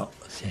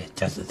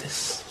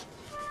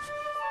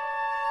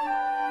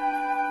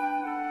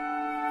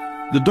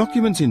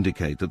documents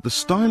indicate that the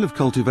style of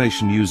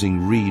cultivation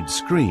using reed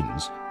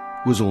screens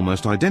was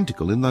almost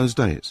identical in those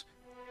days.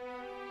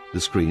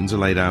 The screens are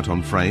laid out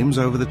on frames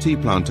over the tea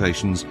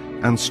plantations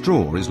and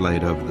straw is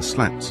laid over the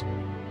slats.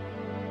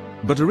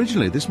 But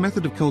originally this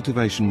method of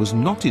cultivation was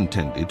not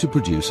intended to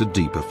produce a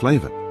deeper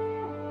flavour.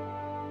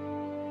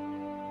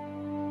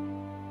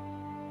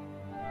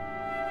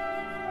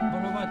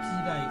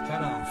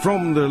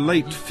 From the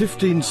late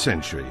 15th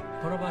century,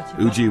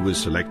 Uji was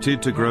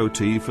selected to grow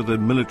tea for the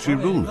military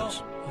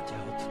rulers.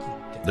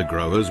 The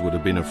growers would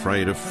have been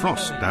afraid of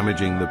frost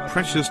damaging the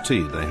precious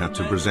tea they had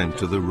to present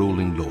to the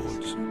ruling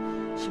lords.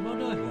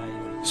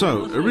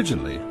 So,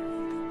 originally,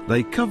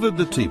 they covered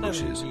the tea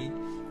bushes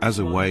as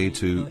a way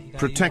to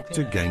protect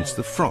against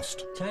the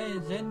frost.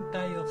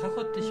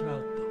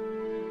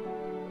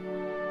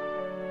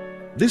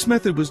 This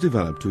method was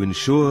developed to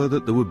ensure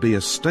that there would be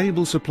a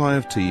stable supply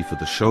of tea for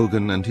the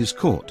shogun and his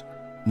court,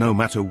 no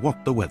matter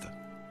what the weather.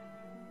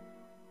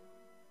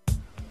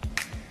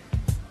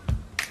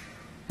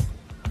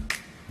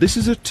 This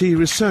is a tea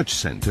research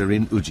centre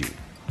in Uji.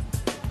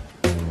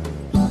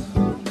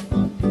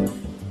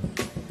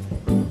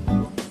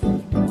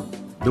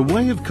 The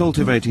way of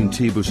cultivating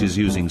tea bushes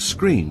using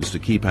screens to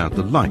keep out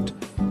the light,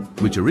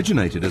 which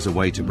originated as a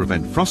way to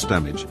prevent frost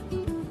damage,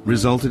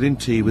 resulted in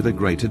tea with a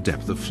greater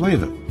depth of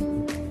flavour.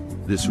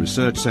 This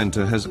research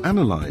centre has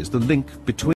analysed the link between